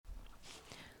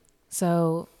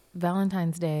So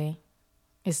Valentine's Day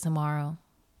is tomorrow.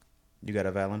 You got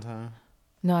a Valentine?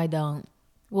 No, I don't.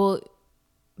 Well,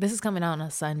 this is coming out on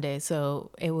a Sunday,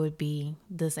 so it would be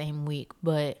the same week.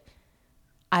 But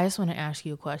I just want to ask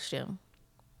you a question.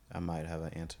 I might have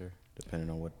an answer depending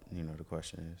on what the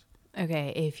question is.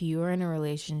 Okay, if you were in a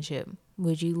relationship,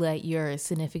 would you let your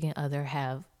significant other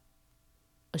have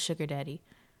a sugar daddy?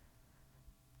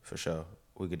 For sure,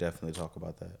 we could definitely talk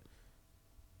about that.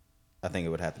 I think it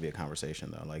would have to be a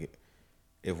conversation though. Like,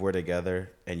 if we're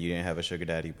together and you didn't have a sugar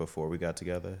daddy before we got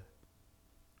together,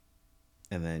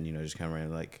 and then just come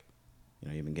around like,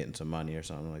 you've been getting some money or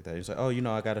something like that. It's like, oh,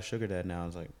 I got a sugar dad now.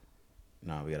 It's like,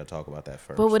 no, we got to talk about that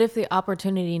first. But what if the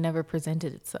opportunity never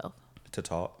presented itself? To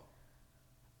talk.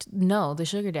 No, the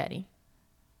sugar daddy.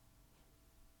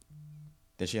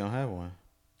 Then she don't have one.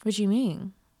 What you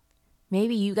mean?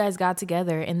 Maybe you guys got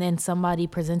together and then somebody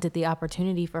presented the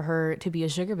opportunity for her to be a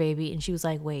sugar baby and she was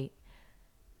like, wait.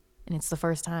 And it's the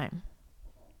first time.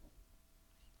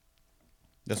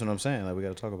 That's what I'm saying. Like, we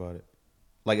got to talk about it.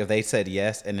 Like, if they said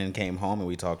yes and then came home and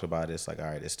we talked about it, it's like, all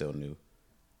right, it's still new.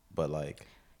 But like,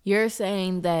 you're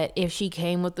saying that if she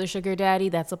came with the sugar daddy,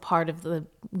 that's a part of the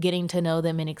getting to know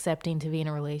them and accepting to be in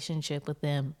a relationship with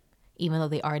them, even though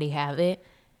they already have it?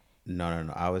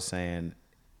 No. I was saying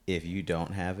if you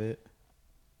don't have it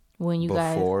when you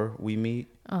before we meet,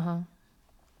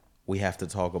 we have to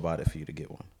talk about it for you to get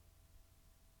one.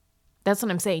 That's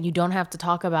what I'm saying. You don't have to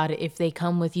talk about it if they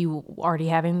come with you already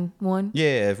having one.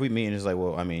 Yeah, if we meet and it's like,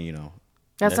 well, I mean,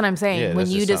 That's what I'm saying. Yeah, when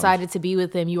you decided to be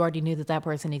with them, you already knew that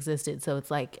person existed. So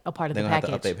it's like a part of the package. They're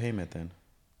going to have to update payment then.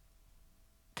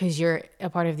 Because you're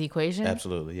a part of the equation?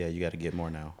 Absolutely. Yeah, you got to get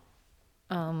more now.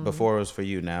 Before it was for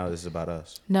you. Now this is about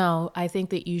us. No, I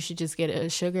think that you should just get a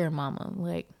sugar mama.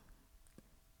 Like,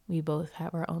 we both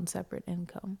have our own separate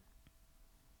income.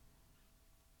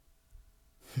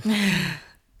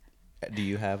 Do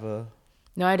you have a...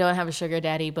 No, I don't have a sugar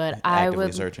daddy, but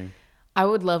searching? I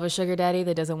would love a sugar daddy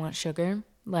that doesn't want sugar.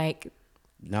 Like...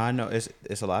 No, I know.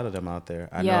 It's a lot of them out there.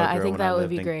 I think that would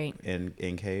be great.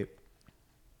 In Cape,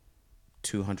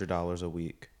 $200 a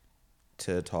week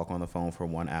to talk on the phone for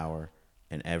 1 hour,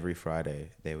 and every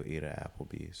Friday they would eat at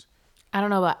Applebee's. I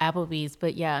don't know about Applebee's,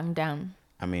 but yeah, I'm down.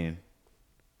 I mean,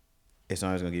 it's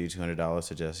not going to give you $200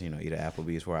 to just eat at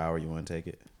Applebee's for an hour. You want to take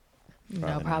it?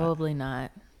 Probably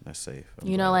not. That's safe.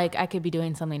 Like I could be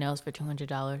doing something else for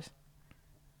 $200.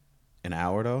 An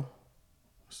hour though?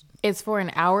 It's for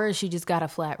an hour. She just got a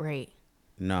flat rate.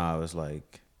 No, I was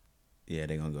like, yeah,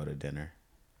 they're gonna go to dinner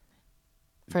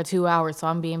for 2 hours. So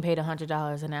I'm being paid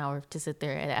 $100 an hour to sit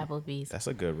there at Applebee's. That's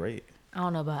a good rate. I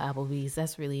don't know about Applebee's.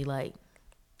 That's really like,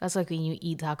 that's like when you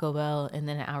eat Taco Bell and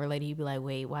then an hour later you be like,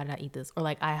 wait, why did I eat this? Or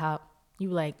like IHOP, you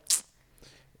be like,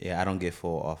 yeah, I don't get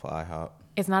full off of IHOP.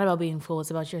 It's not about being full. It's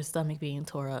about your stomach being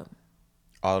tore up.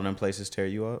 All of them places tear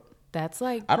you up? That's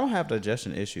like... I don't have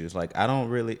digestion issues. Like, I don't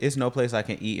really... It's no place I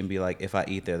can eat and be like, if I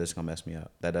eat there, this is going to mess me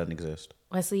up. That doesn't exist.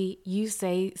 Wesley, you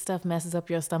say stuff messes up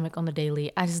your stomach on the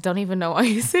daily. I just don't even know why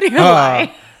you're sitting here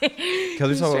lying. Because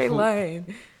we talk about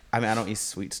lying. I mean, I don't eat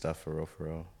sweet stuff for real, for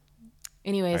real.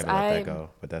 Anyways, I let that go,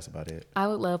 but that's about it. I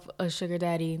would love a sugar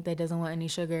daddy that doesn't want any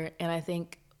sugar. And I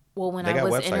think, well, when I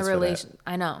was in a relation...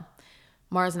 I know.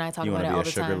 Mars and I talk about it all the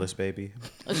time. You want to be a sugarless baby?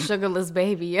 A sugarless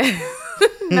baby, yeah.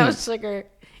 No sugar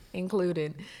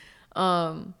included.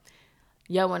 Yeah,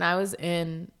 when I was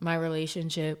in my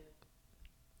relationship,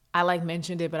 I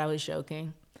mentioned it, but I was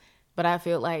joking. But I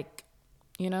feel like,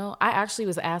 I actually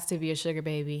was asked to be a sugar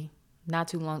baby not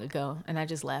too long ago, and I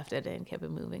just laughed at it and kept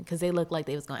it moving because they looked like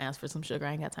they was gonna ask for some sugar.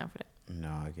 I ain't got time for that. No,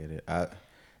 I get it. I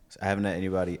haven't had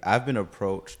anybody. I've been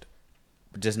approached.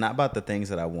 Just not about the things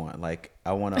that I want. Like,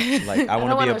 I want to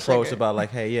be approached about like,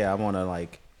 hey, yeah, I want to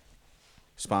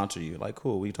sponsor you. Like,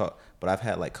 cool, we talk. But I've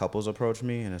had couples approach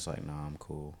me, and it's like, nah, I'm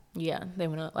cool. Yeah, they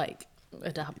want to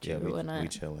adopt you or whatnot. We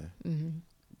chilling. Mm-hmm.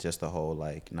 Just the whole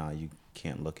nah, you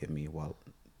can't look at me while.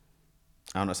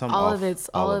 I don't know. Something all off, of it's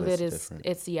different.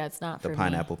 It's not for me. The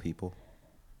pineapple people.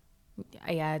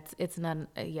 Yeah, it's not.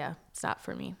 It's not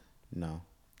for me. No.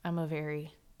 I'm a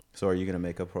very. So are you gonna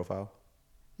make a profile?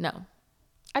 No.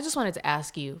 I just wanted to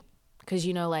ask you, because,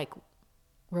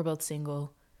 we're both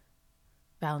single.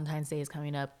 Valentine's Day is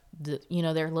coming up.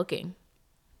 They're looking.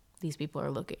 These people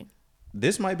are looking.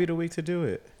 This might be the week to do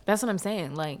it. That's what I'm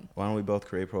saying. Why don't we both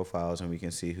create profiles and we can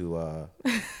see who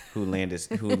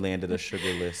landed a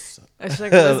sugarless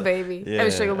baby,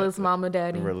 a sugarless mama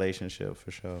daddy relationship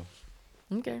for sure.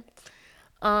 Okay.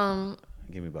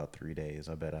 Give me about 3 days.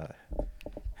 I bet I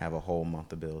have a whole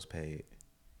month of bills paid.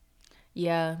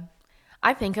 Yeah.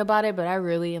 I think about it, but I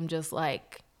really am just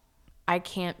I I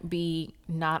can't be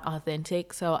not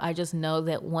authentic. So I just know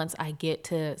that once I get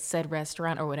to said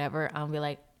restaurant or whatever, I'll be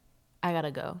like, I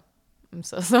gotta go. I'm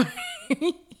so sorry.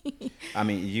 I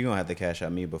mean, you're going to have to cash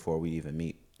out me before we even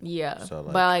meet. Yeah. So,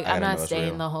 But like, I I'm gotta not know it's staying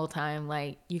real. the whole time.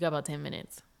 Like, you got about 10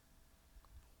 minutes.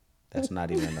 That's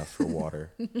not even enough for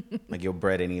water. Like, your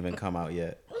bread ain't even come out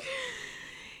yet.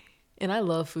 And I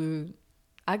love food.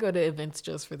 I go to events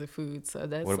just for the food. So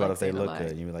that's What about like if they saying a look lot.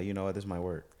 good? And you be like, you know what, this might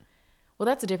work. Well,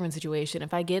 that's a different situation.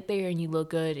 If I get there and you look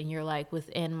good and you're like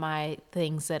within my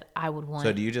things that I would want,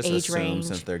 So do you just age assume range,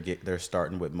 since they're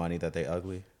starting with money that they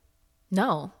ugly?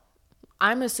 no.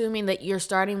 I'm assuming that you're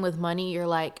starting with money, you're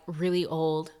like really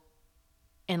old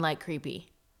and like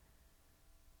creepy.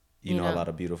 You You know a know? lot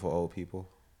of beautiful old people.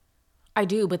 I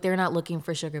do, but they're not looking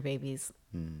for sugar babies.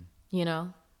 You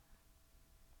know?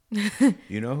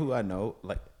 You know who I know?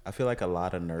 Like, I feel like a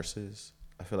lot of nurses,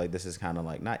 I feel like this is kind of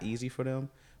like not easy for them,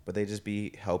 but they just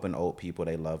be helping old people.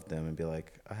 They love them and be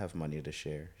like, I have money to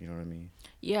share. You know what I mean?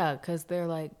 Yeah, because they're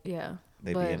like, yeah.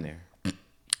 They but be in there.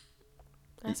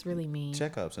 That's really mean.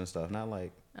 Checkups and stuff, not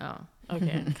like. Oh,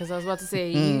 okay. Because I was about to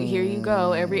say, here you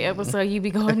go. Every episode you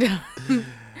be going down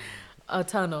a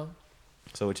tunnel.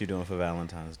 So what you doing for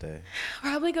Valentine's Day?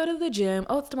 Probably go to the gym.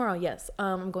 Oh, it's tomorrow. Yes.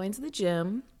 I'm going to the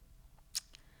gym.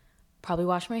 Probably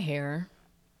wash my hair.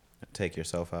 Take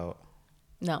yourself out.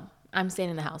 No, I'm staying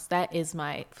in the house. That is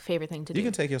my favorite thing to do. You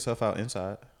can take yourself out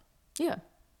inside. Yeah.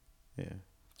 Yeah.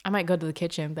 I might go to the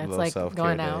kitchen. That's Little like self-care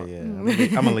going day, out. Yeah.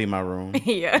 I'm gonna leave my room.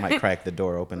 Yeah. I might crack the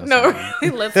door open or No,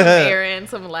 something. let some air in,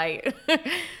 some light.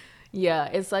 Yeah,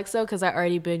 it's like so because I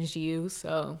already binged you,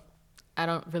 so I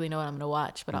don't really know what I'm gonna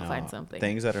watch, but I'll find something.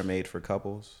 Things that are made for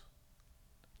couples.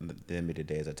 Then be the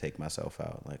days I take myself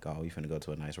out. Like, oh, we finna go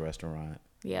to a nice restaurant.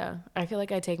 Yeah, I feel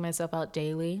like I take myself out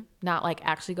daily. Not like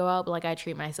actually go out, but like I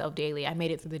treat myself daily. I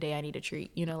made it through the day. I need a treat.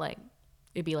 You know, like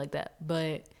it'd be like that.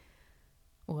 But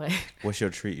what? What's your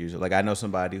treat usually? Like, I know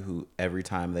somebody who every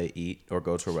time they eat or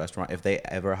go to a restaurant, if they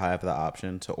ever have the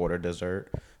option to order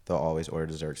dessert, they'll always order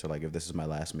dessert. So like, if this is my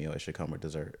last meal, it should come with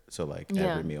dessert. So like,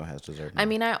 Yeah. every meal has dessert. I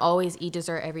mean, I always eat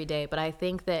dessert every day, but I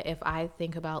think that if I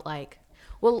think about like,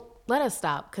 well, let us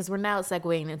stop because we're now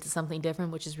segueing into something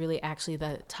different, which is really actually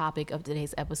the topic of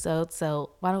today's episode.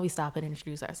 So why don't we stop and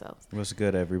introduce ourselves? What's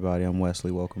good, everybody? I'm Wesley.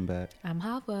 Welcome back. I'm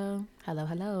Hava. Hello,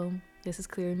 hello. This is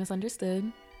Clear and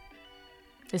Misunderstood.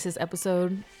 This is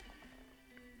episode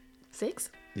 6.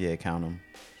 Yeah, count them.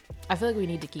 I feel like we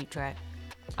need to keep track.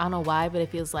 I don't know why, but it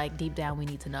feels like deep down we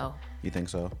need to know. You think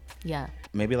so? Yeah,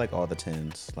 Maybe like all the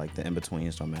 10s, like the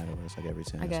in-betweens don't matter. It's like every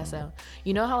 10. I or guess something. so.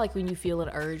 You know how like when you feel an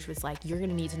urge, it's like you're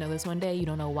gonna need to know this one day. You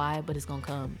don't know why, but it's gonna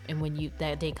come. And when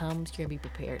that day comes, you're gonna be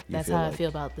prepared. You That's feel how I like- feel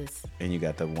about this. And you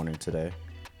got the warning today,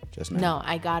 just now. No,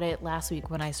 I got it last week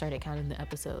when I started counting the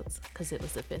episodes because it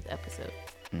was the 5th episode.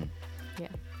 Yeah.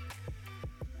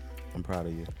 I'm proud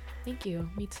of you. Thank you.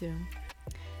 Me too.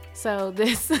 So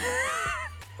this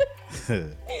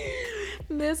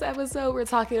this episode we're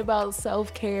talking about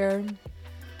self-care.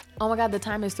 Oh my god, the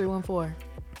time is 3:14.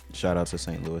 Shout out to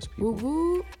St. Louis people.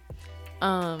 Woo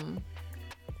woo.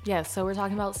 Yeah, so we're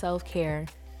talking about self-care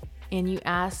and you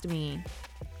asked me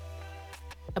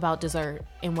about dessert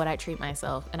and what I treat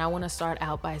myself. And I want to start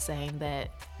out by saying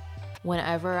that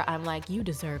whenever I'm like, you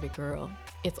deserve it, girl,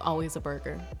 it's always a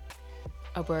burger.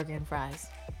 A burger and fries.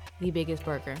 The biggest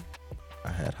burger. I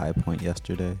had High Point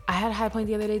yesterday. I had High Point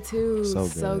the other day too.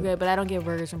 So good. But I don't get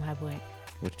burgers from High Point.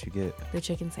 What did you get? The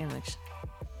chicken sandwich.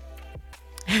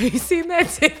 Have you seen that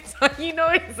TikTok? You know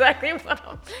exactly what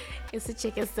I'm... It's a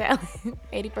chicken salad.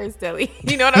 81st Deli.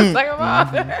 You know what I'm talking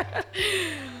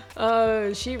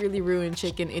about? She really ruined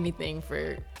chicken anything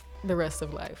for the rest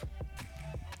of life.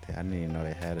 Yeah, I didn't even know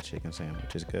they had a chicken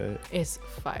sandwich. It's good. It's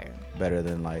fire. Better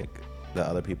than like the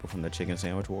other people from the chicken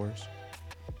sandwich wars.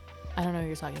 I don't know what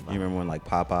you're talking about. You remember when like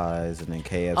Popeyes and then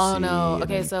KFC? Oh no. and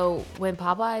Okay, then- so when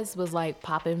Popeyes was like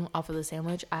popping off of the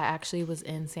sandwich, I actually was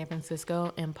in San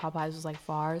Francisco and Popeyes was like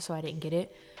far, so I didn't get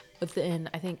it. But then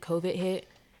I think COVID hit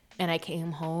and I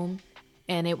came home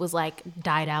and it was like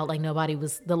died out. Like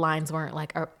the lines weren't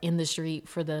like in the street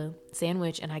for the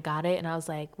sandwich, and I got it and I was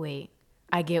like, wait,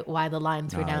 I get why the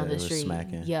lines were Nah, down it the was street.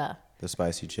 smacking. Yeah. The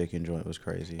spicy chicken joint was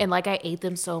crazy. And like I ate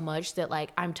them so much that like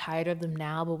I'm tired of them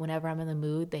now, but whenever I'm in the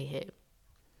mood, they hit.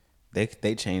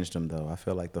 They changed them though. I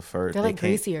feel like the first They're like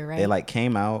greasier, right? They like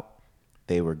came out,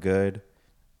 they were good,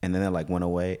 and then they like went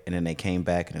away, and then they came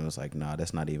back, and it was like, nah,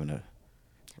 that's not even a.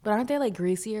 But aren't they like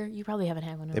greasier? You probably haven't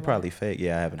had one in a They while. probably fake.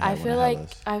 Yeah, I haven't had I one. feel in like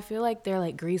Hellas. I feel like they're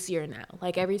like greasier now.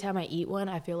 Like every time I eat one,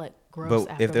 I feel like gross.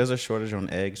 But after. if there's a shortage on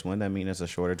eggs, wouldn't that mean there's a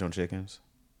shortage on chickens?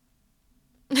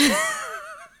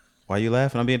 Why you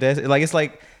laughing? I'm being dead. Like it's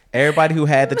like Everybody who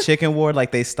had the chicken ward,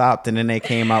 like they stopped and then they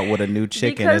came out with a new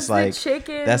chicken. Because It's like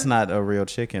chicken, that's not a real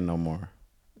chicken no more.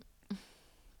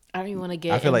 I don't even want to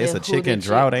get. I feel like it's into a who the chicken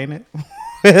drought, ain't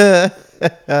it?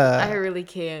 I really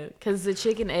can't, because the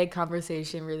chicken egg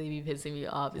conversation really be pissing me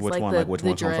off. It's Which like one? the Like which the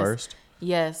one dress. come first?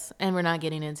 Yes, and we're not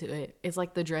getting into it. It's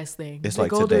like the dress thing. It's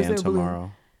like oh, today there's and that balloon.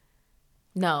 tomorrow.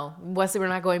 No, Wesley, we're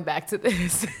not going back to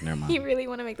this. Never mind. You really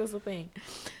want to make this a thing?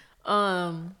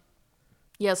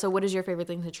 Yeah. So, what is your favorite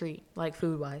thing to treat, like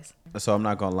food wise? So I'm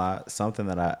not gonna lie. Something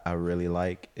that I really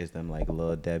like is them like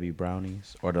little Debbie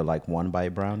brownies or the like 1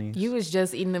 bite brownies. You was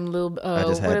just eating them little. I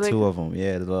just what had are 2 of them.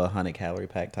 Yeah, the little 100-calorie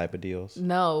pack type of deals.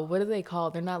 No, what are they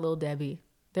called? They're not Little Debbie.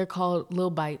 They're called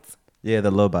Little Bites. Yeah,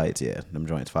 the little bites. Yeah, them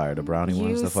joints fire. The brownie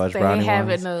ones, the fudge brownie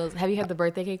ones. Those. Have you had the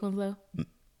birthday cake ones though?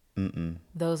 Mm-mm.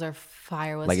 Those are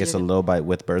fire. Like it's a little bite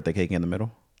with birthday cake in the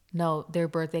middle. No, they're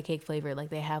birthday cake flavored. Like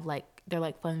they have they're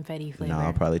like funfetti flavor. No,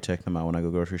 I'll probably check them out when I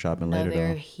go grocery shopping No, later. they're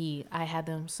Though heat. I had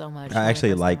them so much. I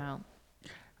actually like. Out.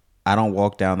 I don't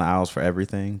walk down the aisles for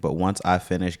everything, but once I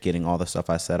finish getting all the stuff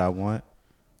I said I want,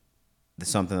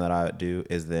 something that I would do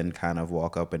is then kind of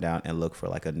walk up and down and look for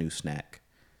like a new snack.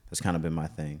 That's kind of been my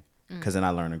thing. Because then I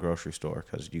learn a grocery store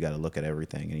because you got to look at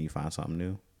everything and you find something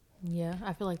new. Yeah,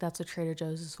 I feel like that's what Trader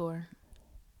Joe's is for.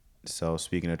 So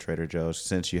speaking of Trader Joe's,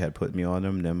 since you had put me on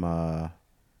them what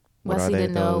Wesley are they?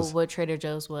 didn't know Those? what Trader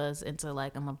Joe's was until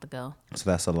like a month ago. So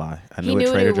that's a lie. I He knew knew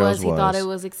what Trader it was. Joe's He was. thought it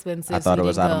was expensive. I thought so it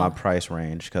was he out didn't of go. my price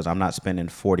range because I'm not spending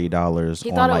 $40 He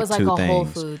on thought it like was like 2 a things. Whole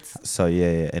Foods. So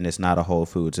yeah, and it's not a Whole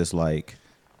Foods. It's like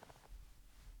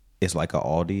a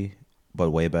Aldi,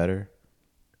 but way better.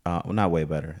 Well, not way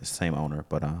better. It's the same owner,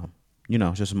 but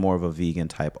just more of a vegan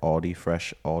type Aldi,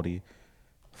 fresh Aldi,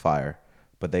 fire.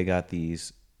 But they got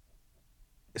these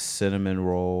cinnamon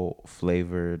roll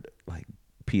flavored like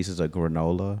pieces of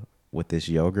granola with this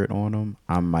yogurt on them.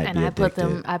 I might be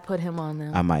addicted. I put him on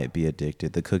them. I might be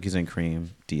addicted. The cookies and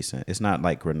cream, decent. It's not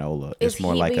like granola. It's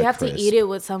more like you a have crisp. to eat it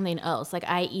with something else. Like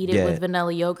I eat it Yeah. with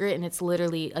vanilla yogurt, and it's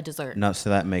literally a dessert. No, so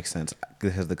that makes sense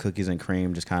because the cookies and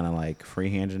cream just kind of like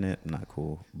freehanding it. Not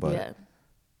cool, but yeah.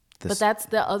 But that's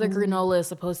the other granola is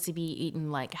supposed to be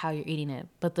eaten like how you're eating it.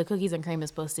 But the cookies and cream is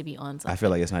supposed to be on something. I feel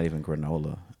like it's not even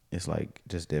granola. It's like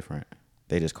just different.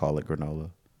 They just call it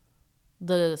granola.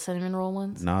 The cinnamon roll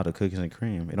ones? No, the cookies and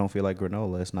cream. It don't feel like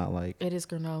granola. It's not like It is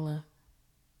granola.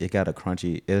 it got a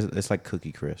crunchy. It's like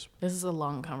cookie crisp. This is a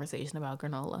long conversation about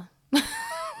granola. I'm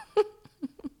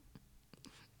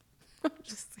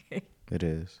just saying. It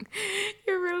is.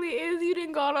 It really is. You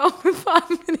didn't go on for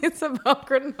 5 minutes about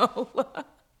granola.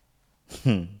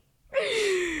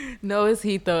 No, it's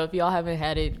heat though. If y'all haven't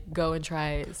had it, go and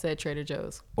try it. It's at Trader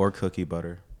Joe's. Or cookie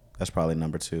butter. That's probably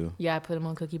number 2. Yeah, I put them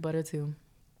on cookie butter too.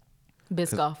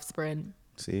 Biscoff spread.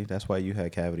 See, that's why you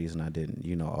had cavities and I didn't.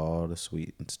 You know, all the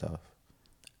sweet and stuff.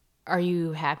 Are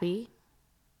you happy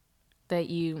that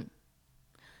you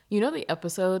know the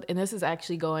episode, and this is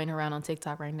actually going around on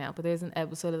TikTok right now, but there's an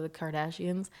episode of the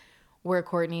Kardashians where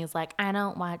Kourtney is like, I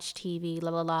don't watch TV,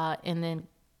 la la la, and then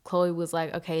Khloe was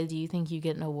like, okay, do you think you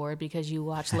get an award because you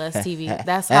watch less TV?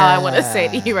 That's how I want to say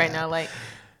to you right now. Like,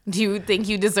 do you think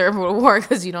you deserve an award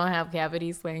because you don't have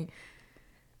cavities? Like,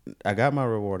 I got my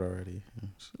reward already.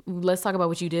 let's talk about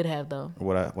what you did have though.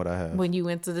 What I have. When you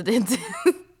went to the dentist.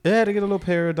 Yeah, I had to get a little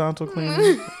periodontal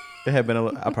cleaning. It had been.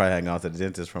 I probably hadn't gone to the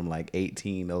dentist from like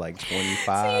 18 to like 25.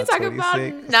 So you talk 26.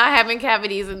 about not having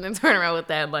cavities and then turn around with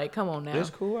that. Like, come on now. It's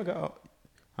cool. I got.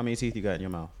 How many teeth you got in your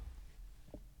mouth?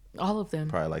 All of them.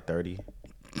 Probably like 30.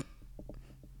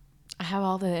 I have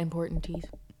all the important teeth.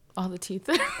 All the teeth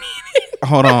that I needed.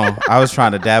 Hold on. I was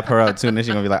trying to dap her up too, and then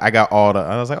she's gonna be like, I got all the.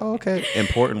 I was like, oh, okay,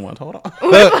 important ones. Hold on.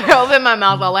 If I opened my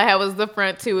mouth, all I had was the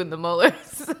front 2 and the molars.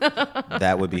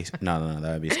 That would be no.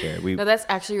 That would be scary. No, that's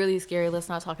actually really scary. Let's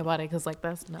not talk about it because, like,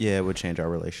 that's not. Yeah, it would change our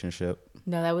relationship.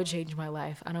 No, that would change my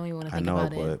life. I don't even want to I think know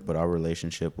about it it. would, but our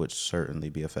relationship would certainly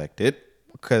be affected.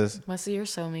 Because Wesley, you're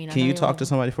so mean. can you talk to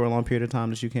somebody for a long period of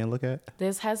time that you can't look at?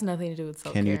 This has nothing to do with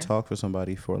self-care. Can you talk to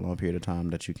somebody for a long period of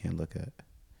time that you can't look at?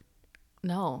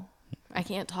 No, I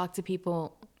can't talk to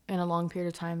people in a long period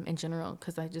of time in general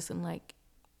because I just am like,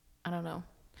 I don't know.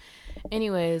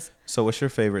 Anyways. So what's your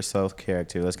favorite self-care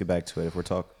activity? Let's get back to it. If we're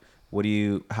talking,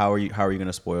 how are you going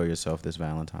to spoil yourself this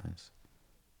Valentine's?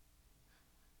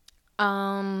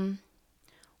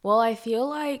 Well, I feel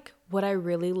like what I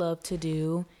really love to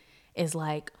do is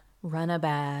like run a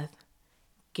bath,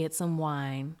 get some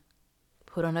wine,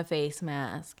 put on a face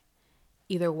mask,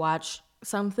 either watch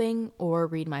something or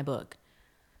read my book.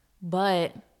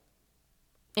 But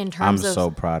in terms I'm so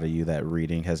proud of you that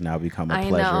reading has now become a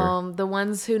pleasure. I know. The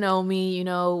ones who know me,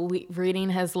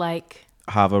 reading has like...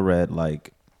 Hava read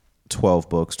like 12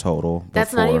 books total.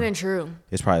 That's not before. even true.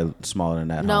 It's probably smaller than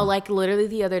that. No, huh? like literally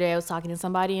the other day I was talking to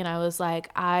somebody and I was like,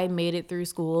 I made it through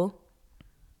school,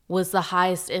 was the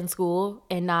highest in school,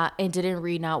 and didn't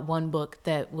read not one book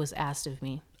that was asked of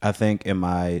me. I think in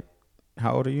my,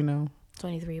 how old are you now?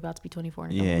 23, about to be 24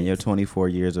 in a Yeah, couple in your weeks. 24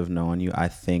 years of knowing you, I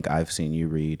think I've seen you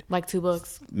read Like 2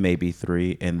 books. maybe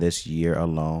 3 in this year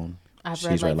alone. I've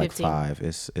She's read read like like 15. 5.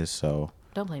 It's so.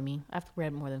 Don't blame me. I've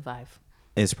read more than 5.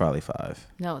 It's probably 5.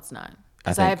 No, it's not.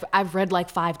 I Because think. I've read like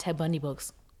 5 Ted Bundy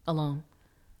books alone.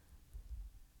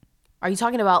 Are you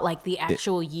talking about like the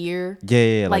actual year?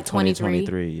 Yeah, like Like 23?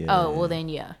 2023. Yeah. Oh, well then,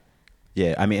 yeah.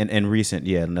 Yeah, I mean, in recent,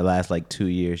 in the last like 2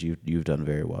 years, you've done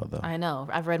very well though. I know.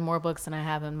 I've read more books than I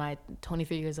have in my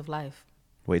 23 years of life.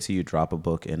 Wait till you drop a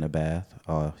book in the bath.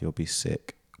 Oh, you'll be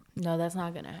sick. No, that's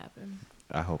not going to happen.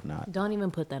 I hope not. Don't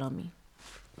even put that on me.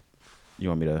 You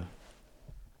want me to?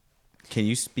 Can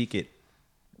you speak it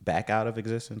back out of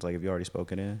existence? Like if you already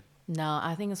spoke it in? No,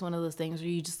 I think it's one of those things where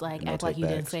you just like No act like you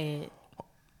didn't takebacks. say it.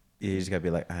 You just gotta be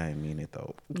like, I didn't mean it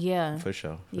though. Yeah. For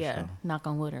sure. Yeah. Sure. Knock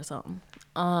on wood or something.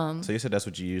 So you said that's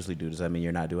what you usually do. Does that mean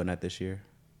you're not doing that this year?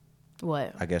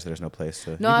 What? I guess there's no place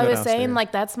to. No, you I can go was saying downstairs.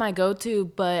 like that's my go-to,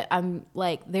 but I'm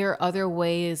like there are other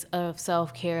ways of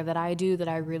self-care that I do that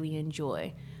I really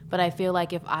enjoy. But I feel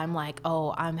like if I'm like,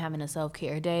 oh, I'm having a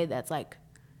self-care day, that's like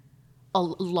a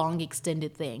long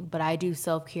extended thing. But I do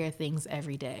self-care things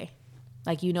every day.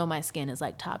 Like my skin is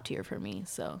like top tier for me.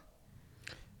 So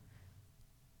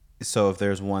if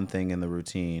there's one thing in the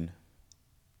routine,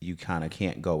 you kind of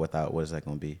can't go without. What is that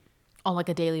gonna be? on like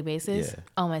a daily basis, Yeah.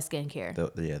 oh, my skincare.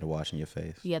 The washing your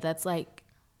face. Yeah, that's like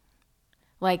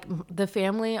our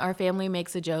family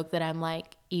makes a joke that I'm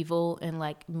like evil and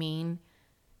like mean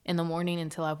in the morning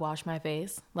until I've washed my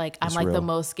face. Like I'm It's like the real.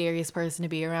 most scariest person to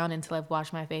be around until I've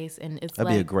washed my face. And it's That'd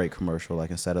be a like, great commercial. Like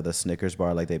instead of the Snickers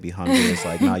bar, like they be hungry. It's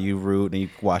like, nah, you rude, and you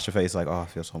wash your face. Like, oh, I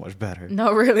feel so much better.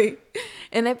 no, really.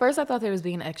 And at first I thought they was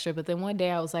being extra, but then one day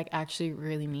I was like actually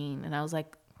really mean. And I was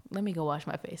like, let me go wash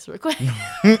my face real quick.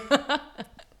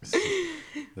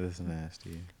 This is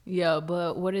nasty. Yeah,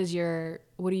 but what are you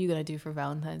going to do for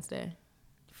Valentine's Day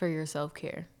for your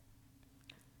self-care?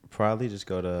 Probably just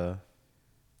go to.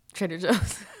 Trader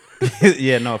Joe's.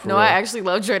 Yeah, no, for No, real. I actually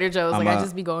love Trader Joe's. Like, I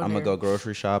just be going I'm there. gonna go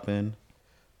grocery shopping,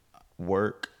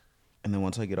 work, and then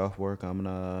once I get off work, I'm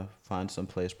gonna find some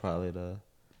place probably to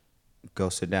go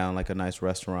sit down, like a nice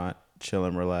restaurant, chill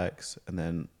and relax. And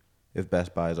then if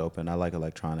Best Buy is open, I like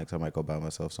electronics. I might go buy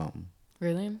myself something.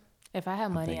 Really? If I had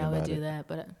money, thinking I would about do it. that,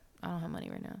 but I don't have money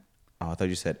right now. Oh, I thought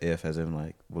you said if, as in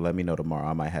like, well, let me know tomorrow.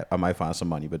 I might find some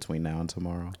money between now and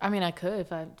tomorrow. I mean, I could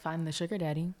if I find the sugar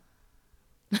daddy.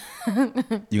 You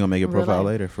gonna make your Real profile life.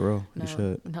 later, for real? No, You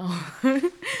should.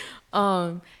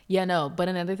 no. Yeah, no. But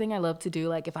another thing I love to do,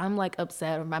 like if I'm like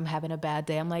upset or I'm having a bad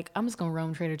day, I'm like, I'm just gonna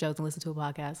roam Trader Joe's and listen to a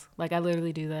podcast. Like I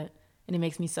literally do that, and it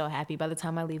makes me so happy. By the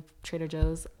time I leave Trader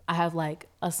Joe's, I have like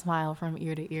a smile from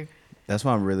ear to ear. That's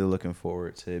why I'm really looking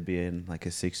forward to it being like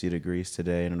a 60 degrees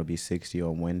today, and it'll be 60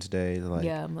 on Wednesday. Like,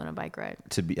 Yeah, I'm on a bike ride.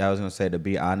 I was gonna say, to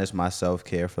be honest, my self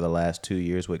care for the last 2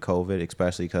 years with COVID,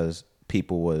 especially because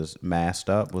people was masked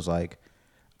up, was like,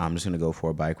 I'm just gonna go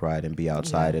for a bike ride and be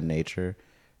outside Yeah. in nature,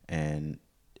 and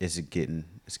it's getting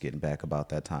back about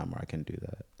that time where I can do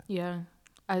that. Yeah.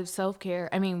 Self-care.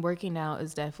 I mean, working out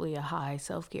is definitely a high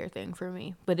self-care thing for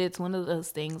me, but it's one of those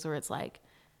things where it's like,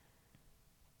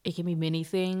 it can be many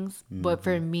things, but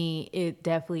for me, it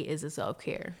definitely is a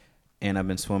self-care. And I've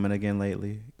been swimming again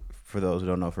lately. For those who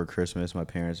don't know, for Christmas, my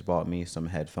parents bought me some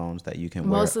headphones that you can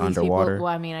Most wear of these underwater. people,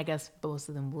 well, I mean, I guess most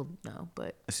of them will know,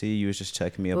 but See, you was just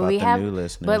checking me but about we the have, new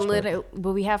listeners.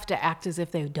 but we have to act as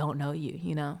if they don't know you,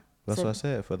 you know? That's So- what I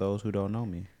said. For those who don't know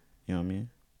me, you know what I mean.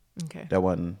 Okay. That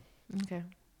wasn't. Okay.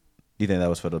 Do you think that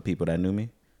was for the people that knew me?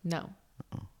 No.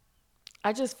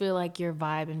 I just feel like your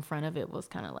vibe in front of it was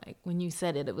kind of like, when you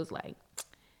said it, it was like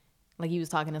you was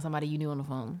talking to somebody you knew on the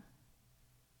phone.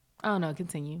 I don't know.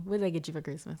 Continue. What did they get you for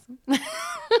Christmas?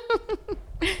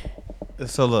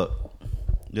 So look,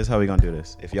 this is how we gonna do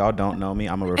this. If y'all don't know me,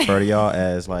 I'm gonna refer to y'all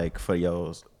as like for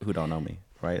y'all who don't know me,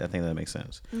 right? I think that makes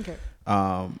sense. Okay.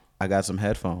 I got some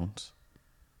headphones.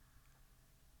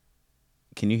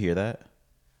 Can you hear that?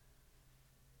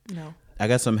 No. I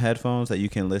got some headphones that you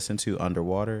can listen to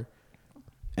underwater,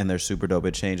 and they're super dope.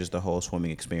 It changes the whole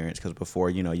swimming experience, because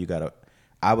before,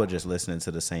 I would just listen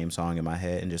to the same song in my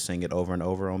head and just sing it over and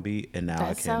over on beat, and now I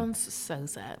That can. sounds so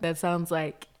sad. That sounds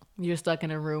like you're stuck in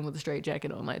a room with a straight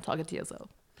jacket on, like talking to yourself.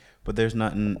 But there's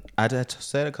nothing. I just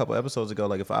said a couple episodes ago,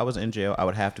 like if I was in jail, I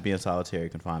would have to be in solitary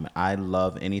confinement. I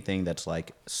love anything that's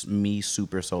like me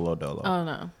super solo dolo. Oh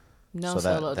no, no so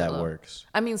solo that dolo. works.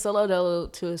 I mean solo dolo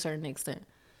to a certain extent.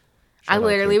 I Shout out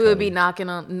literally Kid would be Cudi. knocking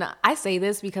on. No, I say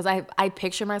this because I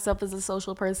picture myself as a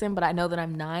social person, but I know that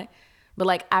I'm not. But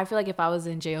like, I feel like if I was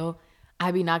in jail,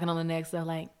 I'd be knocking on the next door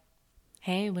like,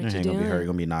 "Hey, You what you ain't gonna be hurt. You're doing?"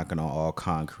 gonna be knocking on all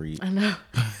concrete. I know.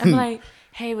 I'm like,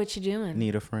 "Hey, what you doing?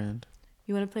 Need a friend.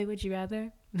 You want to play Would You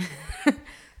Rather?"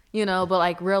 You know, but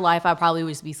like real life, I probably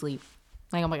would just be asleep.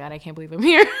 Like, oh my god, I can't believe I'm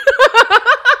here.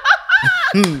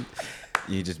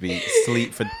 You just be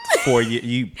sleep for 4 years.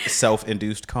 You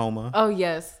self-induced coma. Oh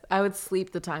yes, I would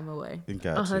sleep the time away.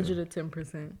 Got you.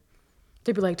 110%.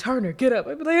 They'd be like, "Turner, get up."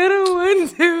 I'd be like, "I don't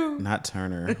want to." Not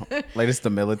Turner. Like it's the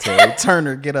military.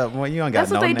 Turner, get up. Well, you don't got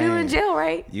That's what no they name. do in jail,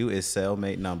 right? You is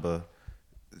cellmate number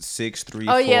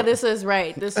 634. Oh yeah, this is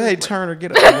right. Hey Turner,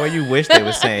 get up. Well, you wish they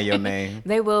were saying your name.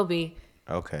 They will be,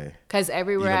 Okay. cause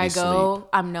everywhere You gonna I be go,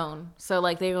 I'm known. So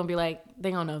like they gonna be like,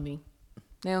 they gonna know me.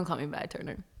 They gonna call me by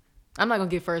Turner. I'm not gonna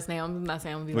get first name. I'm not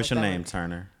saying I'm gonna be. What's like your that name, one.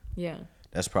 Turner? Yeah,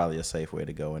 That's probably a safe way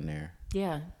to go in there.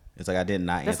 yeah. It's like I did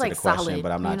not That's answer like the question, solid,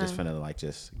 but I'm not you just know? finna like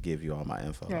just give you all my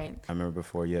info. Right. I remember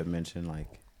before you had mentioned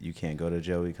like you can't go to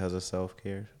Joey because of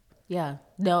self-care. Yeah,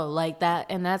 no, like that.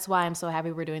 And that's why I'm so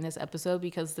happy we're doing this episode,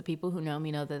 because the people who know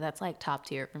me know that that's like top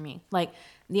tier for me. Like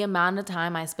the amount of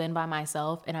time I spend by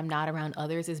myself and I'm not around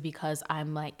others is because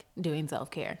I'm like doing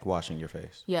self care. Washing your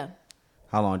face. Yeah,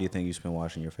 How long do you think you spend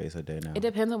washing your face a day now? it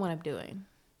depends on what I'm doing.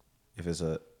 If it's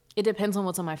a It depends on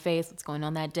what's on my face, what's going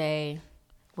on that day,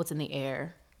 what's in the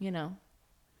air, you know?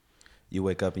 you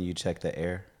wake up and you check the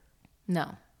air.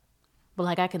 No. But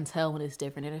like I can tell when it's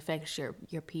different. It affects your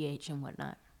pH and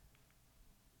whatnot.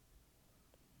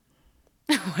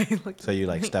 Why you looking So you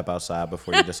like step outside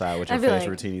before you decide what your I'd be face like-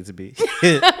 routine needs to be.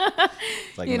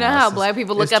 It's like, You know nah, how it's black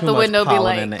people look it's out too the much window, be pollen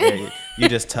like- in the air. You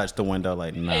just touch the window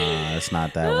like, nah, it's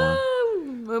not that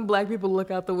one. When black people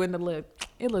look out the window, look,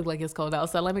 it looked like it's cold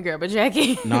outside. Let me grab a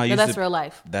jacket. No, I But used that's to- real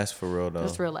life. That's for real though.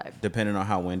 That's real life. Depending on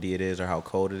how windy it is or how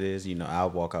cold it is, you know, I'll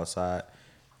walk outside,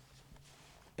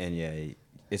 and yeah,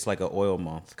 it's like an oil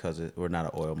month we're not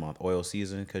an oil month, oil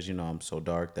season, because you know I'm so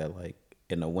dark that like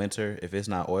in the winter, if it's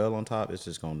not oil on top, it's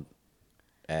just gonna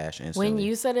ash instantly. When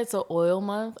you said it's an oil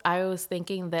month, I was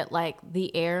thinking that like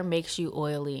the air makes you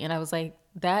oily. And I was like,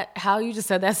 that, how you just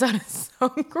said that sounded so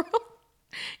gross.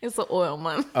 It's an oil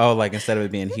month. Oh, like instead of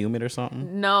it being humid or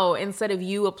something. No, instead of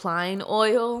you applying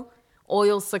oil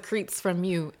secretes from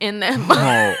you in that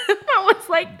month. Oh, I was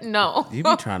like, no. you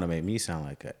be trying to make me sound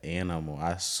like an animal.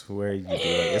 I swear you do. Like,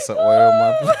 it's an oil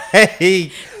month.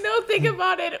 Hey. No, think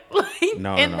about it. Like,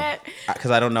 No, in no, that, because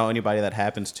I don't know anybody that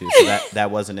happens to. So that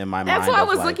wasn't in my mind. that's why I of,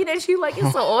 was like, looking at you like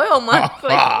it's an oil month.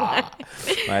 Like,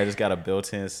 I just got a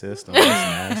built-in system.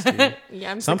 That's nasty.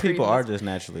 yeah, I'm Some people secreting are this. just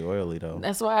naturally oily though.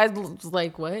 That's why I was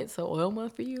like, what? It's an oil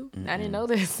month for you? I didn't know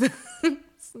this.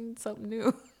 It's something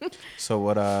new. So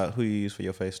what? Who you use for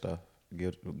your face stuff?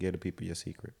 Give the people your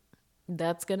secret.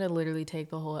 That's gonna literally take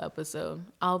the whole episode.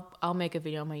 I'll make a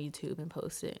video on my YouTube and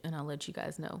post it, and I'll let you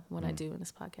guys know when I do in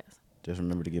this podcast. Just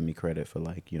remember to give me credit for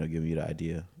like giving you the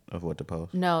idea of what to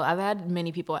post. No, I've had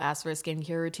many people ask for a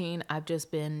skincare routine. I've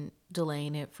just been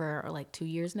delaying it for like 2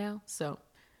 years now. So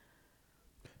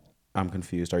I'm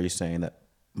confused. Are you saying that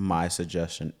my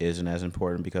suggestion isn't as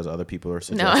important because other people are I'm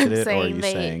suggesting it, or are saying you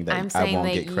that- saying that I'm I saying won't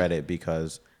that get you- credit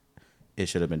because it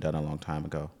should have been done a long time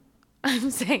ago?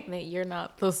 I'm saying that you're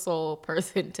not the sole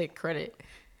person to take credit.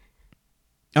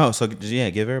 Oh, so yeah,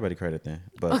 give everybody credit then,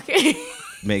 but Okay.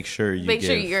 make sure you Make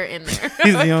sure give- you're in there.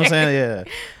 You know what I'm saying? Yeah.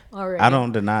 All right. I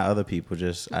don't deny other people,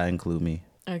 just I include me.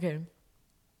 Okay.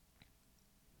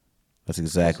 That's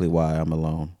exactly why I'm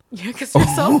alone. Yeah, because you're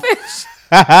selfish.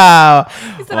 On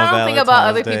He said, I don't think about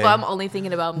other Valentine's Day. people. I'm only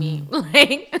thinking about me.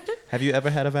 Like, Have you ever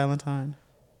had a Valentine?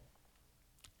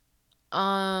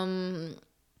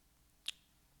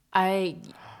 I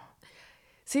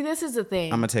see. This is the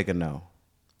thing. I'm gonna take a no.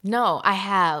 No, I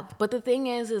have. But the thing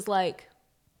is like,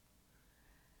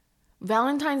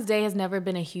 Valentine's Day has never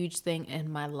been a huge thing in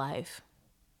my life.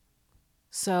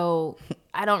 So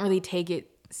I don't really take it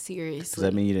seriously. Does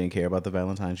that mean you didn't care about the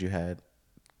Valentines you had?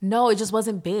 No, it just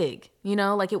wasn't big.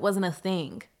 Like it wasn't a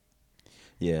thing.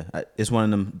 Yeah, it's one of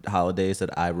them holidays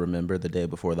that I remember the day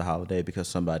before the holiday because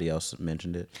somebody else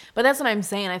mentioned it. But that's what I'm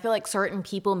saying. I feel like certain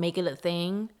people make it a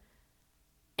thing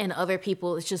and other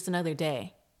people, it's just another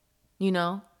day,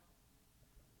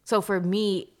 So for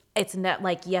me, it's not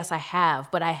like, yes, I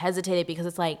have, but I hesitated because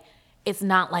it's like, it's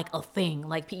not like a thing.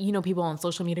 Like, people on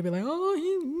social media be like,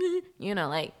 oh,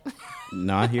 like,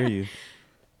 No, I hear you.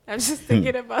 I'm just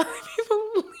thinking about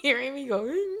people hearing me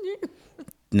go,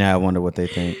 Now I wonder what they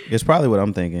think. It's probably what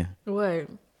I'm thinking. what?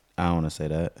 I don't want to say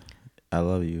that. I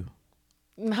love you.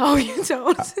 No, you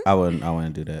don't. I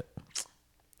wouldn't do that.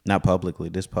 Not publicly.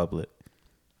 This public.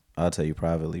 I'll tell you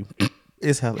privately.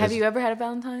 It's hell. Have you ever had a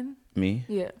Valentine? Me?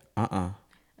 Yeah. Oh.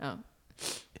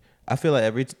 I feel like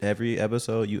every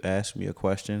episode you ask me a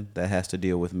question that has to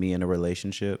deal with me in a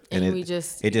relationship, and we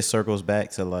it just circles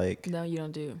back to like. No, you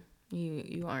don't do.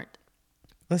 You aren't.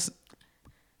 Let's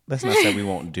not say we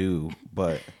won't do,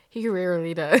 but He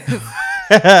rarely does.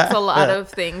 It's a lot of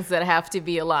things that have to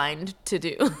be aligned to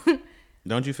do.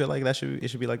 don't you feel like it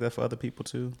should be like that for other people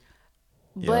too?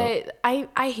 But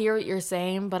I hear what you're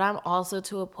saying, but I'm also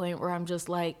to a point where I'm just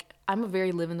like, I'm a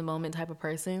very live in the moment type of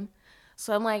person.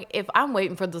 So I'm like, if I'm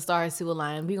waiting for the stars to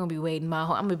align, we gonna be waiting I'm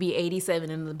gonna be 87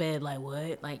 in the bed, like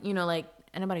what? Like, like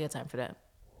anybody got time for that?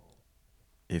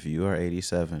 If you are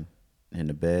 87 in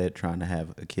the bed trying to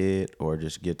have a kid or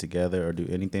just get together or do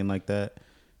anything like that,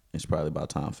 it's probably about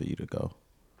time for you to go.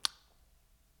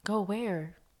 Go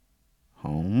where?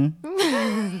 Home.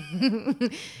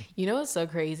 You know what's so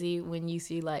crazy? When you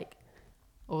see like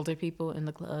older people in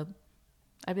the club,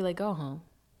 I'd be like, go home.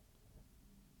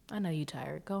 I know you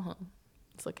tired. Go home.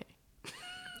 It's okay.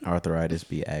 Arthritis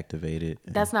be activated.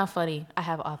 That's not funny. I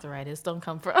have arthritis. Don't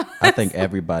come for us. I think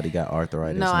everybody got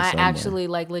arthritis. No, I somewhere. actually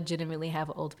like legitimately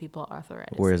have old people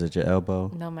arthritis. Where is it? Your elbow?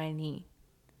 No, my knee.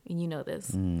 And you know this.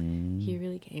 He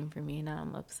really came for me. Now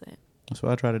I'm upset. That's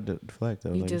what I try to deflect.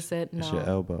 You just said no. It's your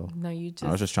elbow. No, you just.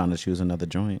 I was just trying to choose another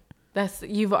joint.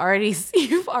 You've already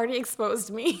exposed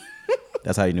me.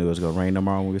 That's how you knew it was gonna rain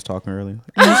tomorrow when we was talking earlier.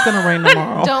 It's gonna rain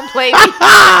tomorrow. Don't play me.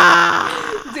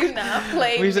 Do not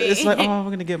play me. It's like, oh, I'm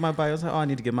gonna get my bike. I was like, oh, I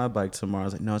need to get my bike tomorrow. I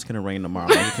was like, no, it's gonna rain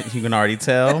tomorrow. You can already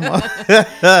tell.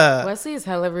 Wesley is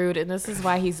hella rude, and this is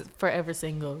why he's forever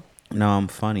single. No, I'm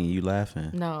funny. You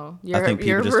laughing? No, I think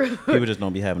you're rude. people just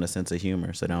don't be having a sense of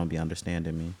humor, so they don't be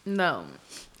understanding me. No.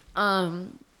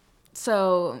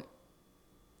 So,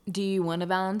 do you want a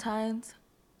Valentine's?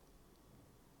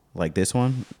 Like this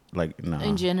one? Like, no.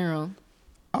 In general.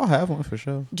 I'll have one for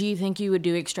sure. Do you think you would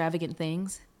do extravagant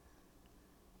things?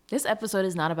 This episode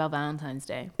is not about Valentine's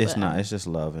Day. It's not. It's just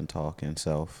love and talk and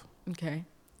self. Okay.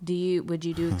 Would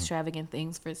you do extravagant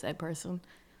things for said person?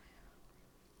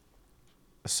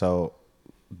 So,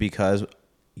 because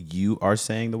you are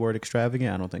saying the word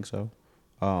extravagant, I don't think so.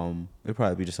 It'd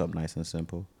probably be just something nice and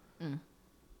simple.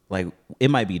 Like, it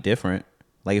might be different.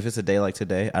 Like, if it's a day like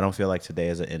today, I don't feel like today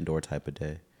is an indoor type of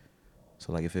day.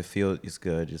 So, like, if it feels it's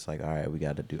good, it's like, all right, we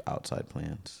got to do outside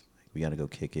plans. We got to go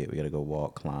kick it. We got to go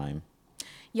walk, climb.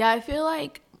 Yeah, I feel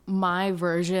like my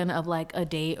version of, like, a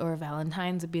date or a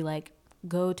Valentine's would be, like,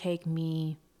 go take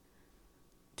me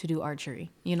to do archery.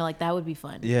 Like, that would be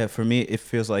fun. Yeah, for me, it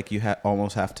feels like you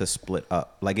almost have to split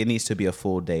up. Like, it needs to be a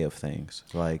full day of things.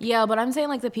 Like, yeah, but I'm saying,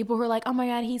 like, the people who are like, oh my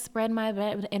God, he spread my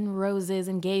bed in roses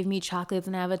and gave me chocolates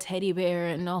and I have a teddy bear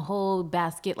and a whole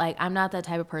basket. Like, I'm not that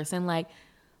type of person. Like,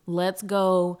 let's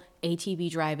go ATV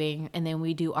driving and then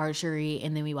we do archery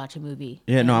and then we watch a movie.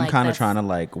 Yeah, and no, I'm like, kind of trying to,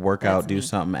 like, work out, do me.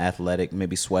 something athletic,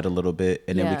 maybe sweat a little bit,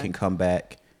 and then we can come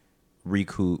back,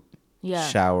 recoup. Yeah.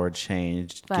 Shower,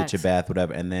 change, get your bath,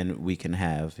 whatever, and then we can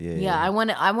have I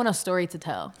want a story to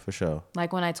tell. For sure.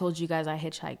 Like when I told you guys I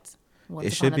hitchhiked.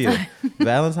 It should be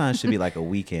Valentine's should be like a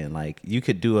weekend. Like you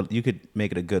could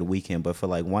make it a good weekend, but for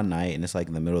like one night and it's like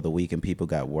in the middle of the week and people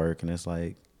got work and it's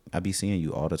like I be seeing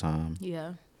you all the time.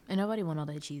 Yeah. And nobody want all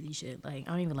that cheesy shit. Like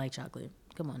I don't even like chocolate.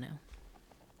 Come on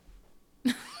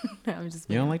now. I'm just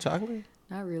You don't like chocolate?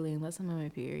 Not really, unless I'm on my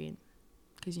period.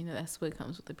 Because that's what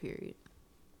comes with the period.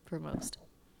 For most.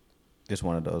 Just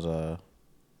one of those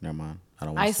never mind.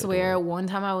 I swear one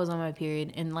time I was on my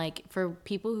period and like for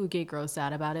people who get grossed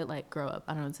out about it, like grow up.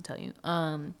 I don't know what to tell you.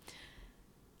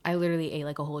 I literally ate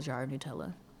like a whole jar of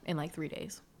Nutella in like 3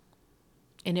 days.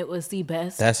 And it was the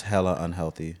best. That's hella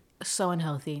unhealthy. So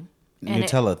unhealthy. And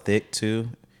Nutella thick too.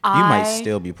 You might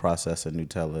still be processing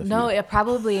Nutella. No, I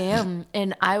probably am.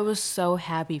 And I was so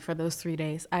happy for those 3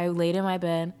 days. I laid in my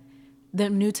bed. The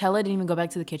Nutella didn't even go back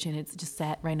to the kitchen. It just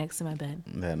sat right next to my bed.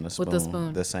 And with the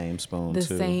spoon. The same spoon, the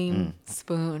too. same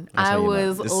spoon. I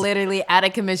was literally out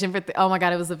of commission for... oh, my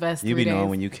God. It was the best 3 days. You be knowing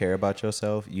when you care about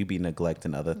yourself, you be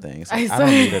neglecting other things. Like, I don't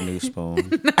need a new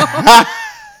spoon.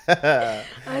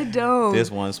 I don't.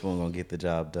 This one spoon going to get the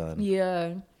job done.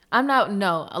 Yeah. I'm not...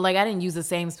 No. Like, I didn't use the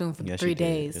same spoon for 3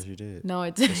 days. Yes, you did. No,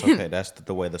 it didn't. It's okay. That's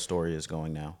the way the story is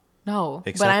going now. No.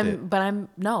 Accept but I'm...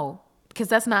 No. Because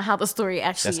that's not how the story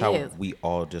actually is. That's how we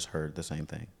all just heard the same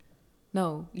thing.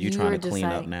 No. You trying to clean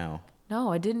up now.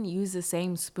 No, I didn't use the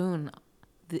same spoon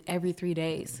every 3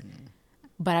 days.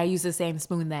 But I used the same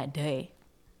spoon that day.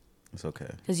 It's okay.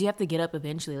 Because you have to get up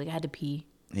eventually. Like, I had to pee.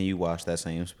 And you washed that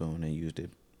same spoon and used it.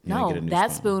 No,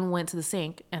 that spoon went to the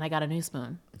sink and I got a new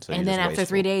spoon. So and then after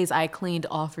 3 days, I cleaned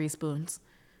all 3 spoons.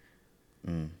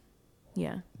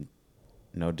 Yeah.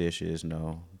 No dishes,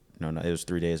 no No, it was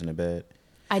 3 days in the bed.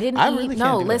 I didn't I eat. really No,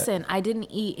 can't do that. listen, I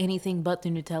didn't eat anything but the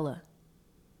Nutella.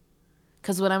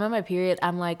 Because when I'm on my period,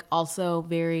 I'm like also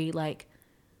very like,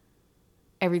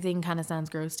 everything kind of sounds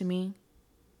gross to me.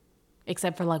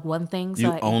 Except for like one thing.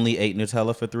 You only ate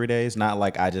Nutella for 3 days? Not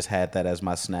like I just had that as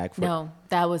my snack for. No,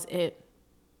 that was it.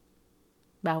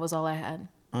 That was all I had.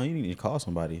 Oh, you need to call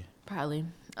somebody. Probably.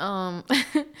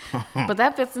 But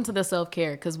that fits into the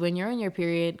self-care because when you're on your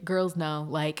period, girls know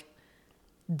like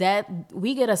that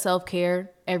we get a self-care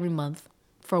every month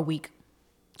for a week.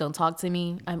 Don't talk to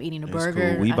me. I'm eating a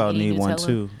burger. Cool. We I'm about eating need one Nutella.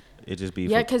 too. It just be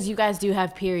Yeah, because you guys do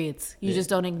have periods. You Yeah. just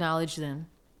don't acknowledge them.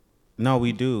 No,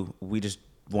 we do. We just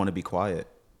want to be quiet.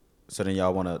 So then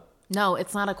y'all want to. No,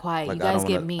 it's not a quiet. Like, you guys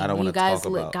get I mean. don't You wanna guys,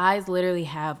 talk about- guys literally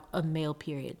have a male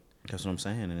period. That's what I'm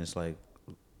saying, and it's like,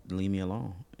 leave me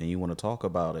alone. And you want to talk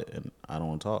about it, and I don't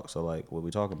want to talk. So like, what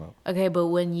we talking about? Okay, but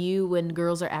when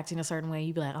girls are acting a certain way,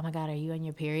 you be like, "Oh my God, are you on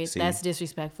your period?" See? That's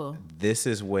disrespectful. This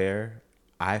is where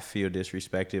I feel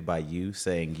disrespected by you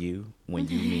saying you when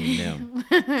you mean them,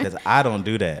 because I don't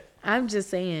do that. I'm just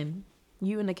saying,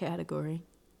 you in the category.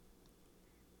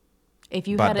 If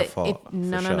you By had default, for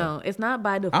no, sure. it's not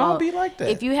by default. I don't be like that.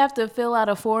 If you have to fill out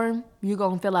a form, you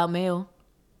gonna fill out male.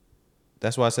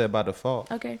 That's why I said by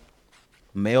default. Okay,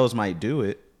 Males might do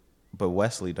it, but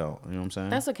Wesley don't. You know what I'm saying?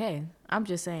 that's okay. I'm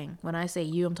just saying, when I say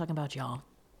you, I'm talking about y'all.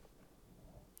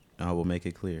 I will make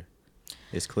it clear.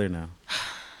 It's clear now.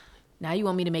 Now you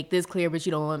want me to make this clear, but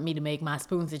you don't want me to make my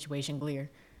spoon situation clear.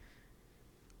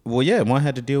 Well, yeah, one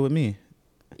had to deal with me.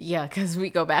 Yeah, because we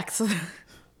go back to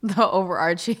the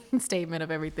overarching statement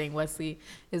of everything. Wesley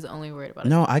is only worried about it.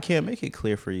 No, I can't make it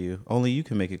clear for you. Only you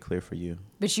can make it clear for you.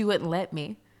 But you wouldn't let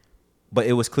me. But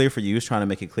it was clear for you. You was trying to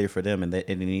make it clear for them, and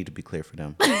it needed to be clear for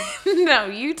them. No,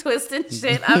 you twisting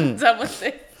shit. I'm done with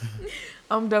this.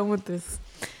 I'm done with this.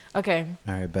 Okay.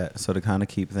 All right, bet. So to kind of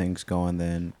keep things going,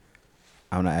 then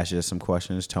I'm gonna ask you some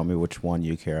questions. Tell me which one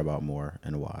you care about more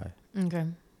and why. Okay.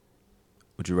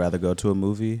 Would you rather go to a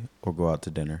movie or go out to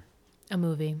dinner? A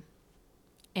movie.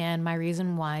 And my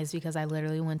reason why is because I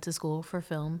literally went to school for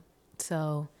film.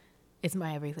 So it's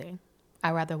my everything.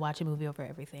 I'd rather watch a movie over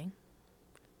everything.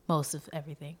 Most of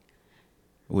everything.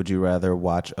 Would you rather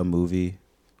watch a movie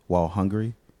while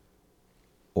hungry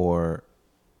or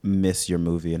miss your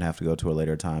movie and have to go to a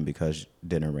later time because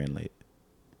dinner ran late?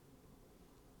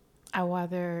 I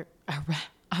rather.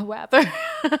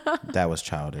 That was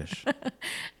childish. I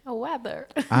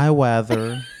I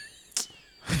rather.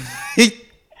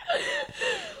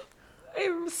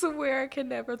 swear I can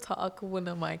never talk when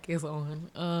the mic is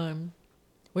on.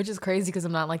 Which is crazy because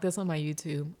I'm not like this on my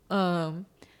YouTube.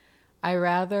 I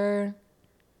rather.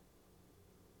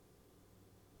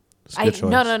 It's a good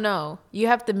choice. No. You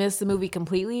have to miss the movie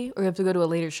completely, or you have to go to a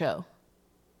later show.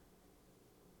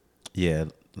 Yeah,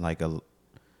 like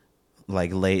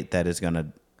late that is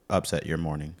gonna upset your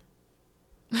morning.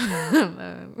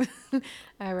 I'd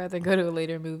rather go to a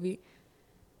later movie.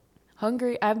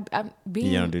 Hungry. I'm being.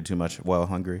 You don't do too much while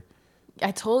hungry.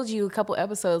 I told you a couple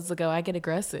episodes ago I get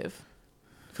aggressive.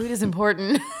 Food is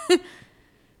important.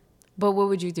 But what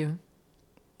would you do?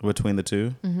 Between the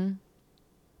two? Mm-hmm.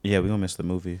 Yeah, we gonna miss the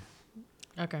movie.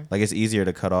 Okay. Like, it's easier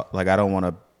to cut off. Like, I don't want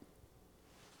to,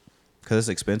 because it's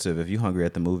expensive. If you hungry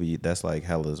at the movie, that's like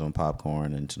hellas on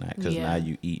popcorn and snack. Because Yeah. now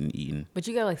you eating. But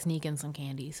you gotta like sneak in some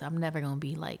candy, so I'm never gonna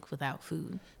be like without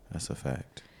food. That's a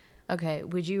fact. Okay.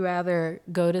 Would you rather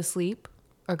go to sleep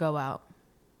or go out?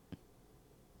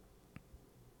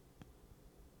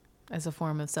 As a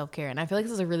form of self-care. And I feel like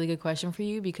this is a really good question for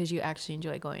you because you actually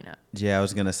enjoy going out. Yeah, I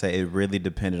was gonna say it really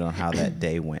depended on how that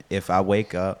day went. If I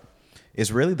wake up,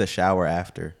 it's really the shower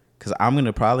after, because I'm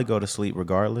gonna probably go to sleep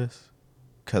regardless.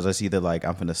 Because it's either like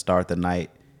I'm gonna start the night.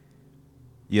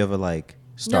 You ever like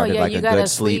started like you a gotta good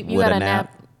sleep You with gotta a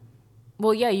nap?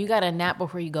 Well, yeah, you got to nap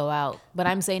before you go out. But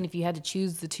I'm saying if you had to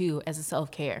choose the two as a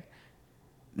self-care.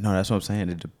 No, that's what I'm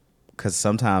saying. Because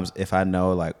sometimes if I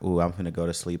know like, ooh, I'm gonna go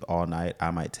to sleep all night, I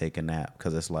might take a nap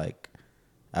because it's like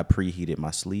I preheated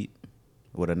my sleep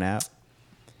with a nap.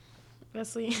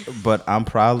 Wesley. But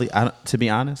to be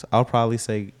honest, I'll probably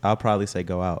say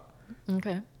go out.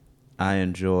 Okay. I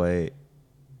enjoy,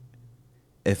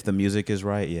 if the music is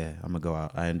right, yeah, I'm gonna go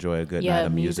out. I enjoy a good night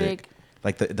of music.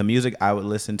 Like the music I would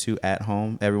listen to at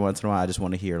home every once in a while, I just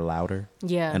want to hear louder.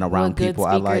 Yeah. And around good people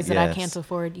I like. that Yes. I can't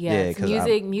afford. Yeah, Yes.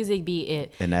 'cause music be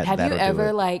it. And that- have you that'll do ever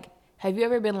it. have you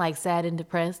ever been like sad and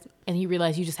depressed and you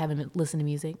realize you just haven't listened to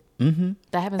music? Mm-hmm.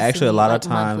 That happens Actually, to a me, lot like, of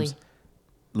times monthly.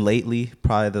 lately,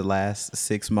 probably the last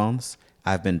 6 months,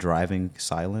 I've been driving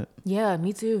silent. Yeah,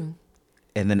 me too.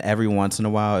 And then every once in a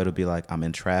while, it'll be like I'm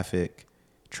in traffic.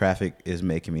 Traffic is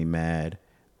making me mad.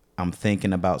 I'm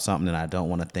thinking about something and I don't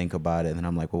want to think about it. And then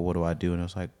I'm like, well, what do I do? And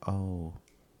it's like, oh,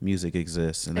 music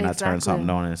exists. And then I turn something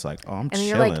on and it's like, oh, I'm and then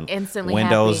chilling. you're like instantly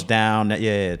Windows happy. down.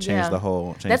 Yeah, change Yeah. the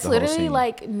whole That's the whole literally scene.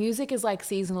 like music is like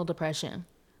seasonal depression.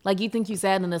 Like you think you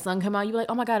sad and the sun come out, you be like,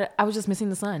 oh my God, I was just missing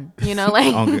the sun. You know,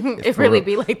 like it For really real.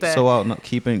 be like that. So no,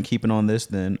 keeping on this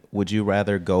then, would you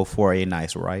rather go for a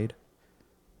nice ride?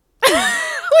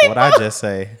 What I just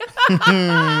say?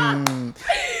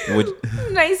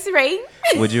 Nice, right?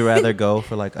 Would you rather go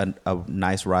for like a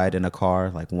nice ride in a car,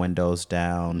 like windows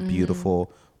down,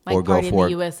 beautiful, Like or go Party in for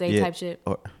the USA type shit?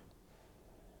 Or,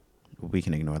 we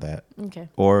can ignore that. Okay.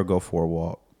 Or go for a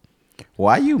walk.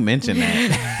 Why you mention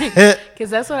that?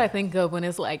 Because that's what I think of when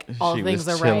it's like all She things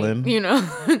are was right. chilling. You know,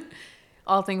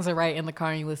 all things are right in the car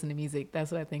and you listen to music.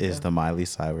 That's what I think Is of. the Miley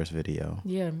Cyrus video?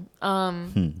 Yeah.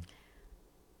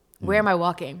 Where am I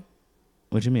walking?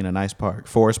 What do you mean, a nice park?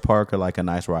 Forest Park or like a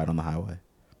nice ride on the highway?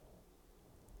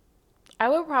 I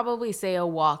would probably say a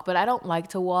walk, but I don't like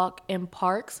to walk in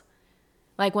parks.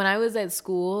 Like when I was at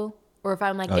school, or if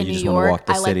I'm like in you New just wanna walk York,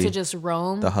 the I like to city, just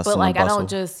roam. the hustle But like and I don't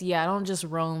bustle? I don't just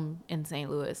roam in St.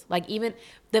 Louis. Like even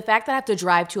the fact that I have to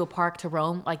drive to a park to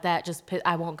roam, like that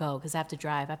I won't go because I have to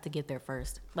drive. I have to get there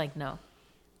first. Like no.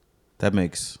 That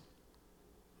makes.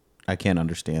 I can't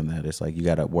understand that. It's like you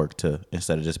got to work to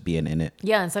instead of just being in it.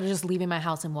 Yeah, instead of just leaving my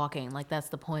house and walking, like that's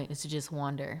the point, is to just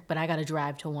wander. But I got to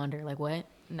drive to wander. Like what?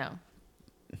 No.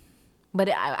 But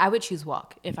I would choose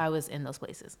walk if I was in those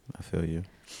places. I feel you.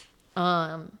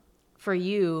 For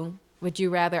you, would you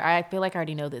rather, I feel like I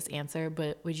already know this answer,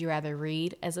 but would you rather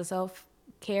read as a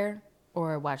self-care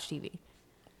or watch TV?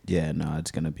 Yeah, no,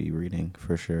 it's gonna be reading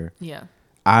for sure. Yeah.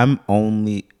 I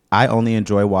only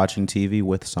enjoy watching TV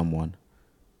with someone.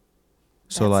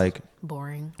 So That's like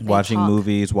boring. They watching talk.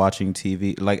 movies, watching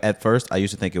TV. Like at first I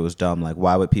used to think it was dumb. Like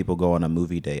why would people go on a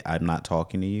movie date? I'm not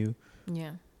talking to you.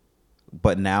 Yeah.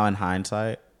 But now in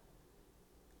hindsight,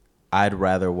 I'd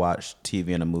rather watch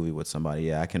TV and a movie with somebody.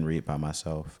 Yeah, I can read by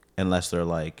myself. Unless they're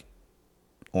like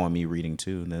on me reading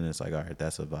too. And then it's like, all right,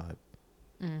 that's a vibe.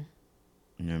 You know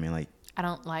what I mean? Like I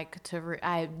don't like to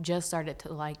I just started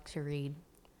to like to read.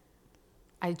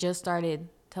 I just started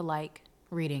to like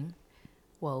reading.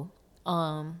 Whoa.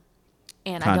 And I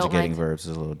don't conjugating like verbs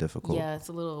is a little difficult. Yeah, it's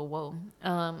a little whoa.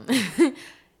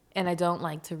 And I don't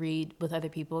like to read with other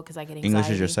people because I get anxiety. English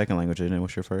is your second language, isn't it?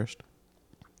 What's your first?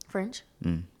 French.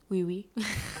 Oui, oui.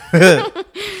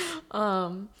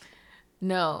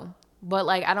 No, but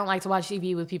like I don't like to watch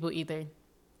TV with people either.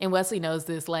 And Wesley knows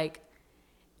this. Like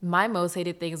my most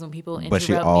hated thing is when people interrupt But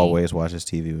she me. always watches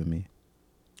TV with me.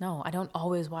 No, I don't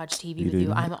always watch TV You with do you.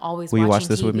 not? I'm always Will you watching watch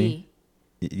this TV. with me?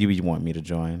 You want me to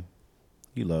join?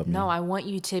 You love me. No, I want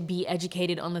you to be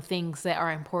educated on the things that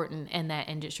are important in that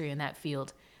industry, in that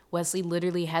field. Wesley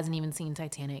literally hasn't even seen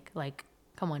Titanic. Like,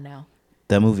 come on now.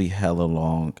 That movie hella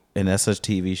long, and that's a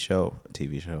TV show.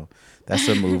 TV show. That's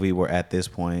a movie where at this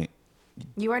point,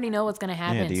 You already know what's going to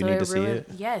happen. do you need to see it?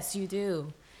 Yes, you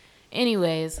do.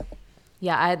 Anyways,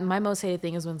 yeah, my most hated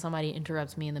thing is when somebody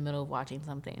interrupts me in the middle of watching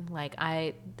something. Like,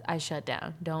 I shut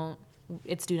down.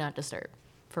 It's do not disturb.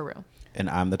 For real. and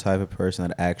I'm the type of person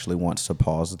that actually wants to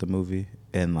pause the movie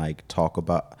and like talk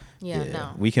about. Yeah,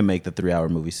 no. We can make the 3-hour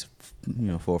movies,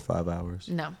 4 or 5 hours.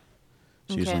 No.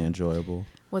 It's usually enjoyable.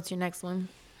 What's your next one?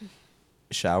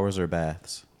 Showers or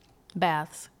baths?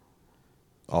 Baths.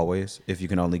 Always. If you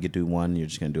can only do one, you're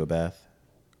just gonna do a bath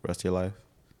rest of your life.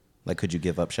 Like, could you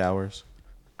give up showers?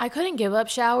 I couldn't give up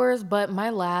showers, but my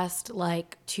last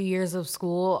like 2 years of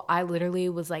school, I literally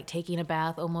was like taking a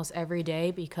bath almost every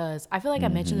day because I feel like I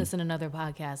mentioned this in another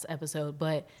podcast episode,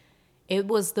 but it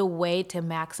was the way to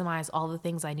maximize all the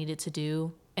things I needed to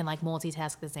do and like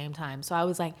multitask at the same time. So I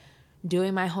was like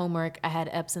doing my homework. I had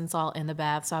Epsom salt in the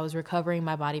bath, so I was recovering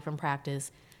my body from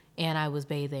practice and I was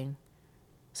bathing.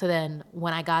 So then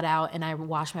when I got out and I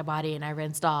washed my body and I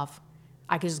rinsed off,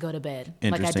 I could just go to bed.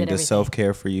 Interesting. Like I did Does everything.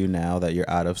 self-care for you now that you're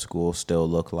out of school still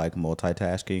look like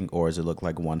multitasking, or does it look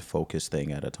like one focused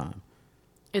thing at a time?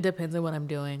 It depends on what I'm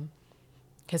doing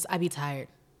because I be tired.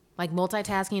 Like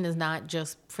multitasking is not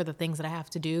just for the things that I have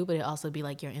to do, but it also be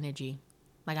like your energy.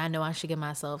 Like I know I should give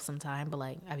myself some time, but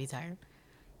like I be tired.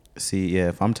 See, yeah,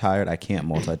 if I'm tired, I can't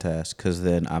multitask because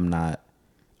then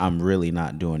I'm really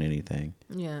not doing anything.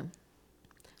 Yeah.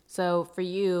 So for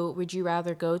you, would you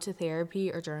rather go to therapy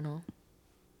or journal?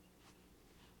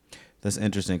 That's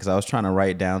interesting because I was trying to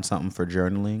write down something for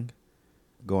journaling.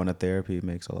 Going to therapy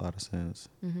makes a lot of sense.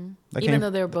 Even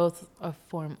though they're both a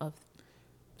form of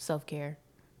self-care.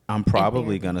 I'm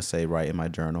probably therapy. going to say write in my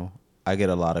journal. I get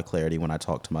a lot of clarity when I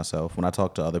talk to myself. When I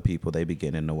talk to other people, they be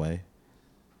getting in the way.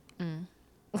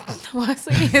 What's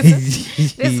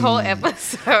this whole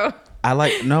episode? I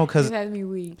like no, You because had me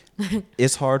weak.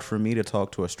 it's hard for me to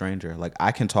talk to a stranger. Like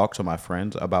I can talk to my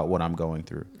friends about what I'm going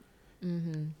through.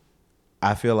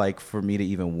 I feel like for me to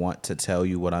even want to tell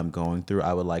you what I'm going through,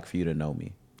 I would like for you to know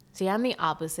me. See, I'm the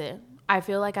opposite. I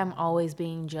feel like I'm always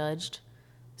being judged.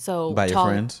 So By your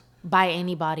friends? by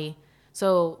anybody.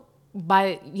 So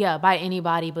by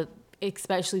anybody, but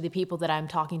especially the people that I'm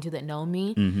talking to that know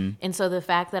me. And so the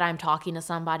fact that I'm talking to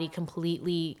somebody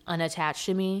completely unattached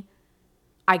to me,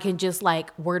 I can just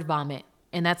like word vomit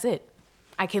and that's it.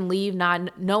 I can leave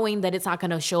not knowing that it's not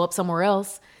going to show up somewhere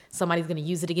else. Somebody's going to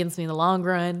use it against me in the long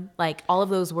run. Like all of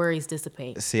those worries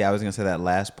dissipate. See, I was gonna say that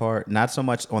last part. Not so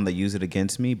much on the use it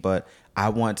against me, but I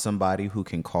want somebody who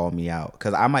can call me out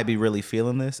because I might be really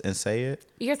feeling this and say it.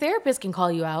 Your therapist can call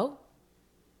you out.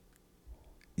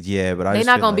 Yeah, but I They're just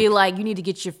not feel going to be like, you need to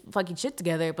get your fucking shit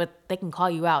together, but they can call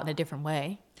you out in a different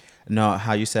way. no,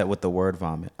 how you said with the word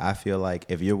vomit. I feel like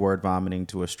if you're word vomiting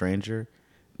to a stranger,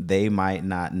 they might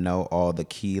not know all the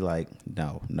key, like,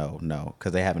 no,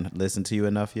 because they haven't listened to you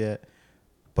enough yet.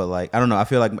 But, like, I don't know. I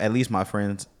feel like at least my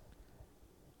friends,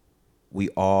 we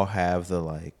all have the,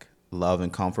 like, love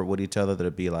and comfort with each other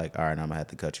that'll be like, all right, I'm going to have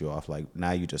to cut you off. Like,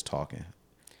 now you just talking.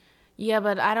 Yeah,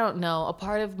 but I don't know. A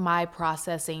part of my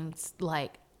processing,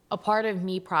 like, a part of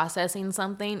me processing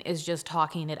something is just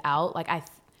talking it out. Like,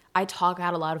 I talk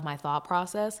out a lot of my thought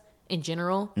process in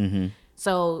general.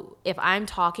 So if I'm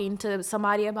talking to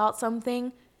somebody about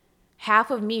something, half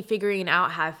of me figuring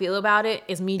out how I feel about it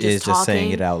is me just It's talking. just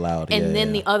saying it out loud. And Yeah, then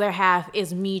yeah. the other half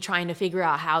is me trying to figure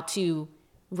out how to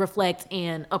reflect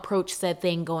and approach said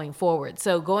thing going forward.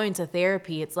 So going to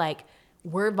therapy, it's like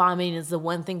word vomiting is the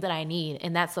one thing that I need.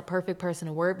 And that's the perfect person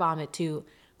to word vomit to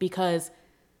because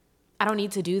I don't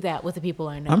need to do that with the people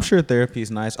I know. I'm sure therapy is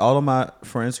nice. All of my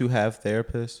friends who have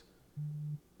therapists,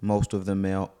 most of them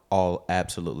male, all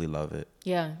absolutely love it.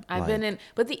 Yeah, I've Like, been in,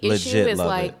 but the issue legit is love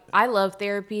like, it. I love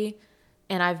therapy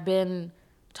and I've been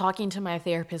talking to my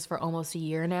therapist for almost a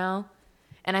year now.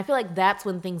 And I feel like that's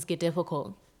when things get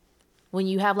difficult. When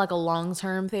you have like a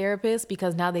long-term therapist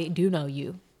because now they do know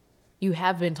you. You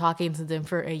have been talking to them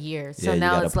for a year. So Yeah,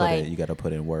 now it's like, you gotta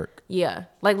put in work. yeah,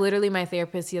 like literally my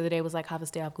therapist the other day was like, how to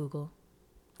stay off Google.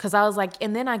 Cause I was like,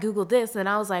 and then I Googled this and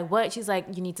I was like, what? She's like,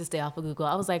 you need to stay off of Google.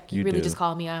 I was like, you You really do. just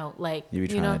called me out. Like, You be you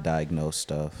trying know? to diagnose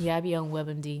stuff. Yeah, I be on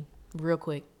WebMD real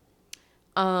quick.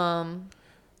 That's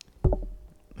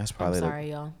I'm probably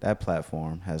sorry, y'all. that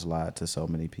platform has lied to so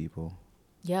many people.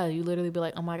 Yeah, you literally be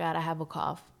like, oh my God, I have a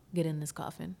cough. Get in this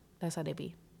coffin. That's how they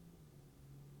be.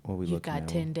 What we You've looking got at?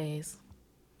 10 days.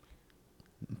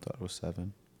 I thought it was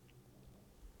 7.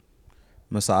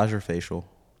 Massage or facial?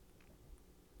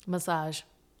 Massage.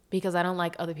 Because I don't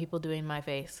like other people doing my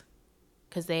face.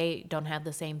 Because they don't have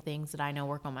the same things that I know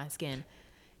work on my skin.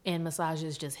 And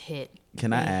massages just hit.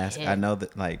 Can I They ask? hit. I know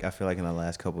that, like, I feel like in the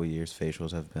last couple of years,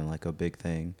 facials have been like a big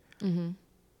thing. Mm-hmm.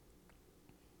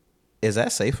 Is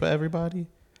that safe for everybody?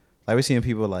 Like, we seeing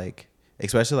people like,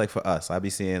 especially like for us, I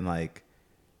be seeing like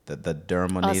the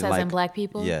derma Us needle, as like in black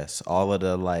people? Yes, all of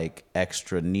the like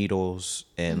extra needles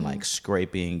and Mm-hmm. like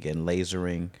scraping and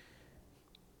lasering.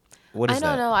 What is I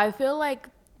don't that? know. I feel like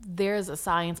there's a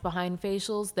science behind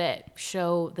facials that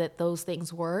show that those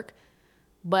things work.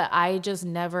 But I just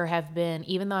never have been,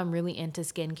 even though I'm really into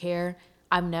skincare,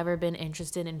 I've never been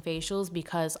interested in facials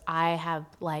because I have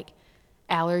like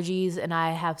allergies and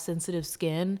I have sensitive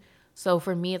skin. So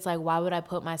for me, it's like, why would I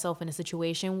put myself in a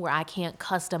situation where I can't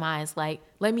customize? Like,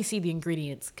 let me see the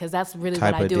ingredients because that's really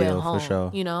Type what I of do at deal, for home.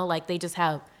 sure. You know, like they just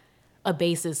have a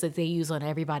basis that they use on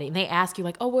everybody. And they ask you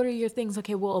like, oh, what are your things?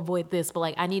 Okay, we'll avoid this. But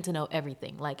like, I need to know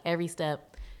everything, like every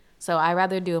step. So I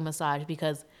rather do a massage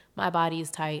because my body is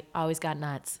tight. I always got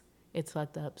knots. It's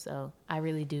fucked up. So I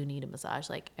really do need a massage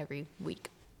like every week.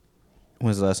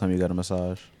 When's the last time you got a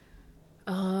massage?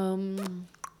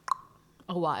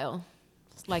 A while.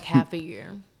 It's like half a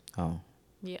year. Oh,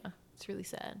 Yeah. It's really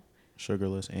sad.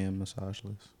 sugarless and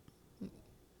massageless.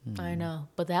 I know.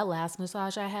 But that last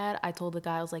massage I had, I told the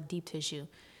guy I was like deep tissue.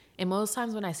 And most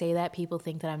times when I say that, people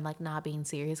think that I'm like not being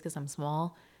serious because I'm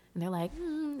small. And they're like,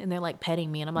 and they're like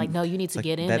petting me. And I'm like, no, you need to Like,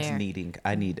 get in that's there. needing.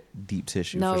 I need deep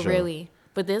tissue. No, for sure. really.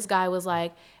 But this guy was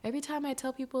like, every time I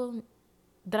tell people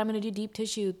that I'm going to do deep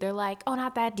tissue, they're like, oh,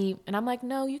 not that deep. And I'm like,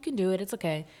 no, you can do it. It's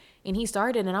okay. And he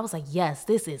started and I was like, yes,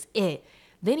 this is it.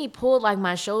 Then he pulled like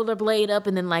my shoulder blade up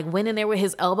and then like went in there with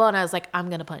his elbow. And I was like, I'm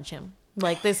going to punch him.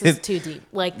 Like, this is too deep.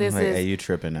 Like, this Like, is. hey, you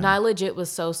tripping now. No, I legit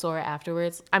was so sore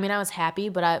afterwards. I mean, I was happy,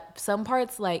 but some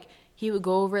parts, like, he would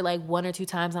go over it like 1 or 2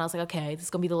 times. And I was like, okay, this is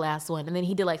going to be the last one. And then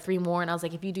he did like 3 more. And I was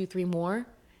like, if you do 3 more,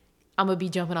 I'm gonna be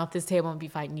jumping off this table and be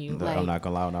fighting you. Like, I'm not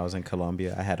gonna lie. When I was in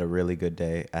Colombia, I had a really good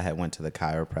day. I had went to the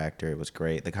chiropractor. It was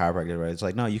great. The chiropractor was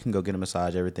like, "No, you can go get a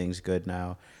massage. Everything's good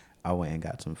now." I went and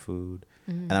got some food,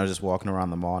 and I was just walking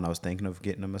around the mall, and I was thinking of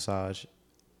getting a massage,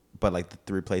 but like the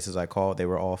 3 places I called, they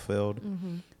were all filled.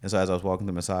 And so as I was walking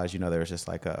through the massage, there was just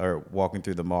like walking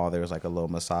through the mall, there was like a little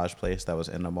massage place that was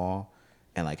in the mall.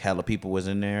 And like hella people was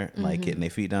in there, like getting their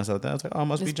feet done. So I was like, oh, I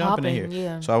must be jumping in here.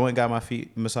 Yeah. So I went and got my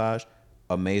feet massaged.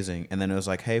 Amazing. And then it was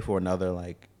like, hey, for another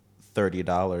like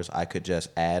 $30, I could just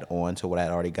add on to what I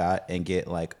had already got and get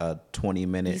like a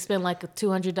 20-minute. You spent like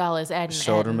 $200 adding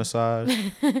shoulder massage.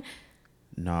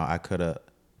 No, I could have.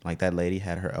 Like that lady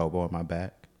had her elbow in my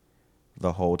back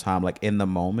the whole time. Like in the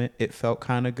moment, it felt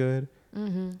kind of good.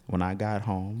 When I got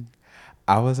home,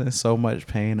 I was in so much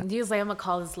pain. You was like, I'm gonna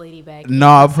call this lady back. No,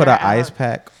 I put an ice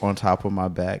pack on top of my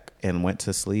back and went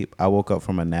to sleep. I woke up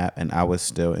from a nap and I was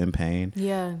still in pain.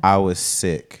 Yeah. I was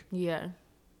sick. Yeah.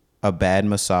 A bad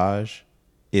massage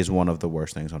is one of the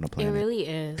worst things on the planet. It really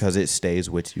is. Because it stays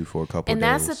with you for a couple and days.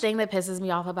 And that's the thing that pisses me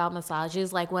off about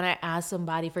massages. Like when I ask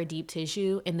somebody for deep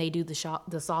tissue and they do the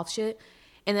soft shit,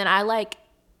 and then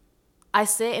I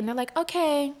sit and they're like,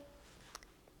 okay,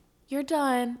 you're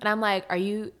done. And I'm like, are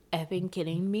you effing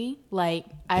kidding me? Like,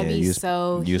 I'd be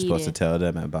so heated. You're supposed to tell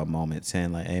them about moment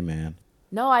 10, like, hey, man.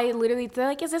 No, they're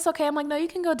like, is this okay? I'm like, no, you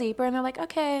can go deeper. And they're like,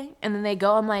 okay. And then they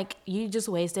go, I'm like, you just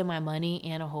wasted my money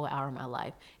and a whole hour of my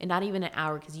life. And not even an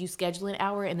hour, because you schedule an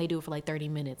hour and they do it for like 30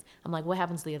 minutes. I'm like, what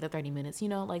happens to the other 30 minutes?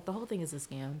 Like the whole thing is a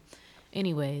scam.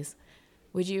 Anyways,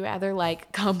 would you rather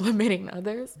like complimenting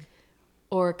others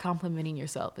or complimenting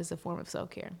yourself as a form of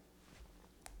self-care?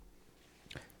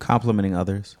 Complimenting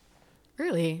others.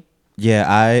 Really? Yeah,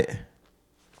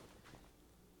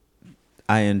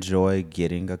 I enjoy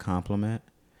getting a compliment,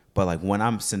 but like when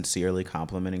I'm sincerely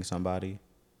complimenting somebody,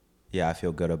 yeah, I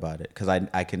feel good about it because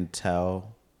I can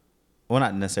tell, well,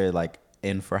 not necessarily like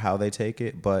in for how they take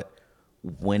it, but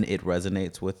when it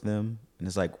resonates with them and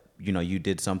it's like, you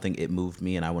did something, it moved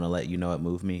me and I want to let you know it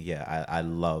moved me. Yeah, I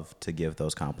love to give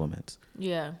those compliments.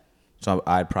 Yeah. So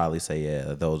I'd probably say,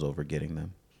 yeah, those over getting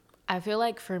them. I feel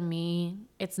like for me,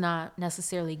 it's not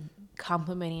necessarily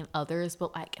complimenting others,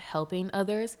 but like helping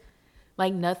others.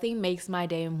 Like nothing makes my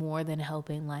day more than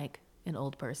helping like an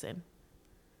old person.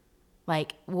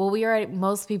 Like, well,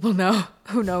 most people know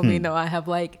who know me know I have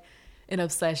like an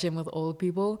obsession with old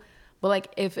people. But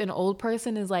like if an old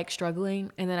person is like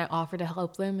struggling and then I offer to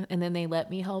help them and then they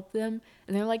let me help them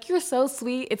and they're like, you're so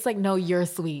sweet. It's like, no, you're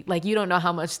sweet. Like you don't know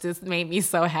how much this made me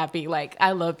so happy. Like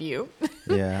I love you.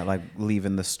 Yeah, like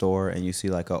leaving the store and you see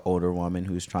like an older woman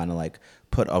who's trying to like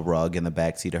put a rug in the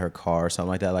backseat of her car or something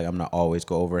like that. Like I'm gonna always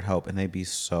go over and help and they'd be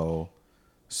so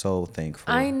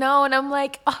thankful. I know. And I'm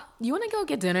like, oh, you want to go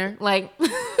get dinner? Like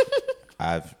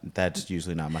that's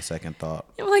usually not my second thought.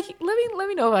 I'm like, let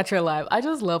me know about your life. I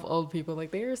just love old people.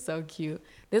 Like they are so cute.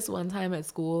 This one time at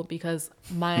school, because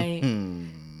why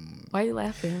are you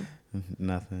laughing?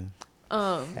 Nothing.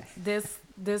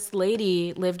 This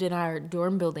lady lived in our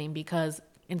dorm building because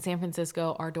in San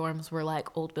Francisco our dorms were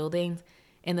like old buildings,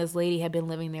 and this lady had been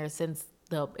living there since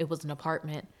it was an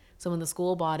apartment. So when the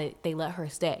school bought it, they let her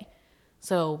stay.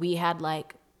 So we had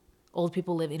like old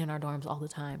people living in our dorms all the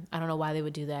time. I don't know why they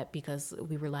would do that because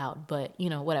we were loud, but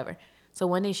whatever. So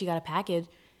one day she got a package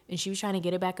and she was trying to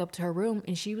get it back up to her room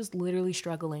and she was literally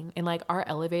struggling. And like our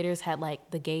elevators had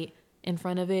like the gate in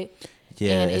front of it.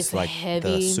 Yeah, and it's like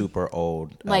heavy, the super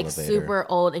old like elevator. super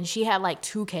old. And she had like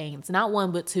 2 canes, not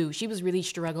 1, but 2. She was really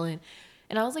struggling.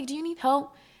 And I was like, do you need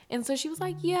help? And so she was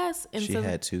like, yes. And she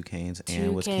had 2 canes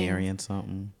and was carrying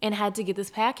something. And had to get this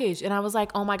package. And I was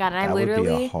like, oh my God. And that would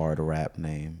be a hard rap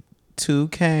name. 2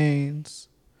 canes.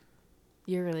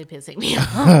 You're really pissing me off.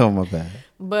 Oh, my bad.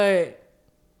 But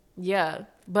yeah.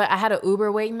 But I had an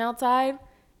Uber waiting outside.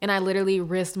 And I literally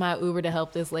risked my Uber to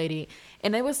help this lady.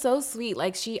 And it was so sweet.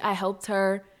 Like I helped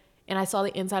her. And I saw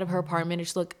the inside of her apartment. It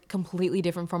just looked completely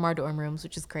different from our dorm rooms,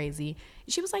 which is crazy.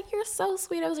 And she was like, you're so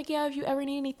sweet. I was like, yeah, if you ever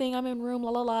need anything, I'm in room,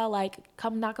 la, la, la. Like,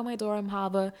 come knock on my door. I'm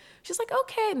Hava. She's like,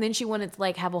 okay. And then she wanted to,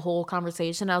 like, have a whole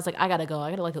conversation. I was like, I got to go.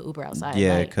 I got to, like, an Uber outside.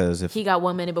 Yeah, like, because if... he got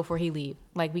 1 minute before he leave.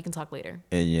 Like, we can talk later.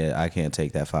 And, yeah, I can't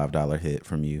take that $5 hit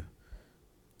from you.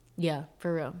 Yeah,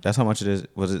 for real. That's how much it is.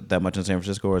 Was it that much in San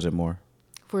Francisco or is it more?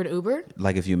 For an Uber?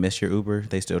 Like, if you miss your Uber,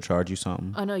 they still charge you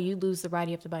something? Oh, no, you lose the ride.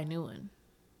 You have to buy a new one.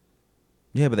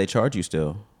 Yeah, but they charge you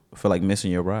still for like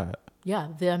missing your ride. Yeah,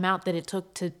 the amount that it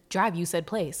took to drive you said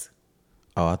place.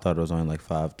 Oh, I thought it was only like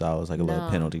 $5, like a little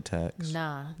penalty tax.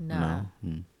 Nah. No?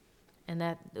 And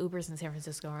that Ubers in San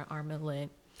Francisco are arm and leg.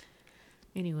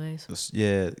 Anyways.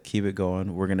 Yeah, keep it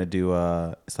going. We're going to do,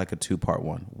 it's like a 2-part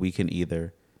one. We can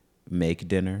either make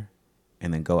dinner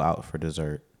and then go out for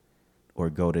dessert, or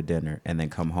go to dinner and then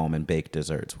come home and bake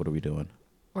desserts? What are we doing?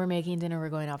 We're making dinner. We're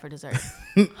going out for dessert.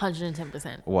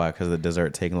 110%. Why? Because the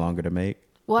dessert take longer to make?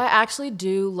 Well, I actually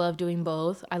do love doing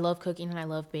both. I love cooking and I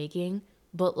love baking.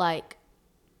 But like,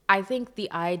 I think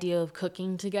the idea of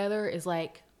cooking together is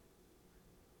like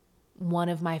one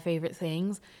of my favorite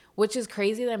things, which is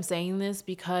crazy that I'm saying this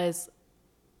because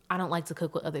I don't like to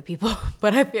cook with other people,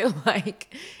 but I feel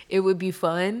like it would be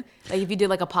fun. Like if you did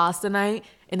like a pasta night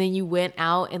and then you went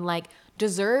out and like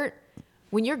dessert,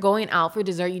 when you're going out for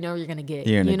dessert, you know what you're going to get.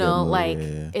 You're in a you know, good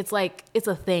mood, like it's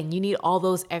a thing. You need all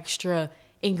those extra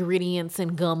ingredients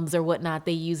and gums or whatnot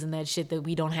they use in that shit that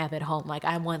we don't have at home. Like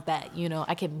I want that, you know,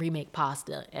 I can remake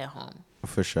pasta at home.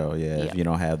 For sure, yeah. If you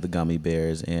don't have the gummy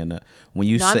bears and when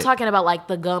you I'm talking about like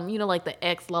the gum, you know, like the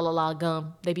X la la la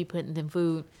gum they be putting in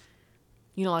food.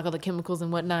 You know, like all the chemicals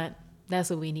and whatnot. That's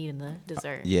what we need in the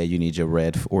dessert. Yeah, you need your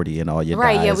red 40 and all your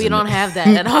right. dyes. Yeah, we don't have that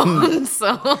at home.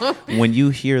 So when you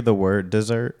hear the word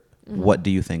dessert, what do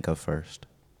you think of first?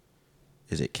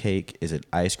 Is it cake? Is it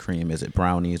ice cream? Is it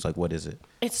brownies? Like, what is it?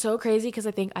 it's so crazy because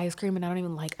I think ice cream and I don't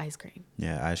even like ice cream.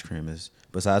 Yeah, ice cream is,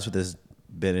 besides for this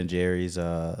Ben and Jerry's,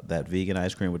 that vegan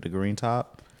ice cream with the green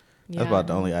top, that's about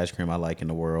the only ice cream I like in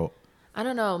the world. I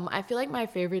don't know. I feel like my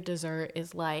favorite dessert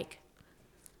is like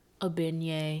a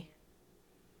beignet,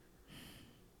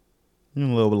 A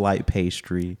little light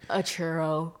pastry. a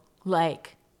churro.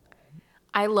 Like,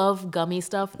 I love gummy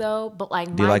stuff though, but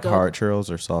like, Do you like hard churros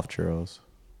or soft churros?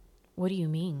 What do you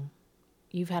mean?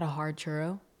 You've had a hard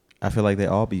churro? I feel like they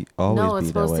always No, be it's that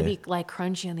supposed way. to be like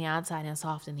crunchy on the outside and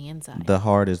soft on the inside. The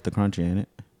hard is the crunchy, ain't it?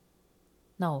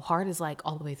 No, hard is like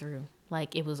all the way through.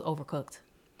 Like it was overcooked.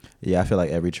 Yeah, I feel like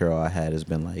every churro I had has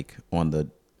been like on the,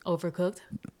 Overcooked?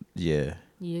 yeah.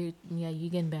 You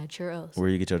getting bad churros. Where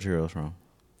you get your churros from?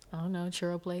 I don't know,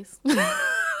 churro place. I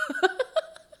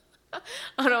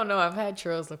don't know. I've had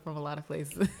churros from a lot of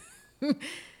places.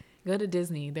 Go to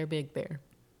Disney. They're big there.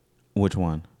 Which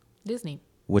one? Disney.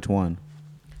 Which one?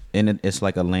 And it's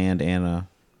like a land and a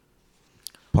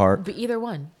park? But either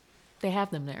one. They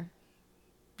have them there.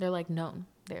 They're like known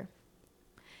there.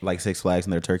 Like Six Flags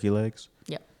and their turkey legs?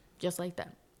 Yep. Just like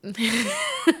that.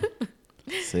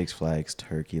 Six Flags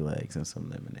turkey legs and some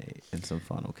lemonade and some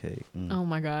funnel cake. Oh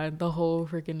my God. The whole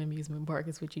freaking amusement park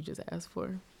is what you just asked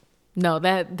for. No,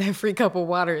 that free cup of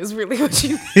water is really what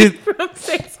you need from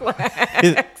Six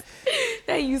Flags.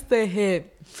 That used to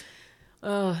hit.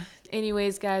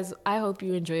 Anyways, guys, I hope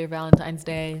you enjoy your Valentine's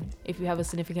Day. If you have a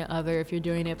significant other, if you're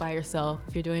doing it by yourself,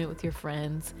 if you're doing it with your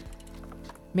friends,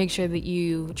 make sure that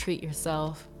you treat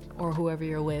yourself or whoever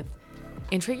you're with.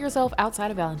 And treat yourself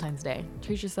outside of Valentine's Day.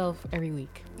 Treat yourself every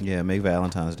week. Yeah, make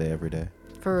Valentine's Day every day.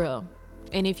 For real.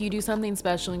 And if you do something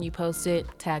special and you post it,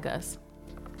 tag us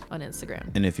on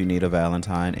Instagram. And if you need a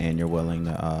Valentine and you're willing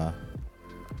to...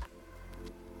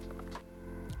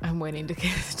 I'm waiting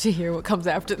to hear what comes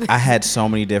after this. I had so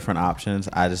many different options.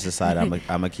 I just decided I'm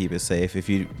going to keep it safe. If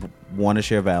you want to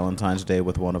share Valentine's Day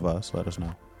with one of us, let us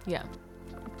know. Yeah.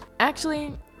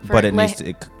 Actually... But it needs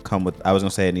to come with... I was going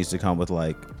to say it needs to come with,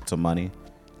 like, some money.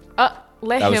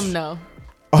 Let him know.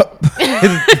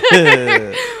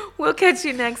 We'll catch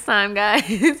you next time,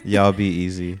 guys. Y'all be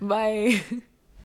easy. Bye.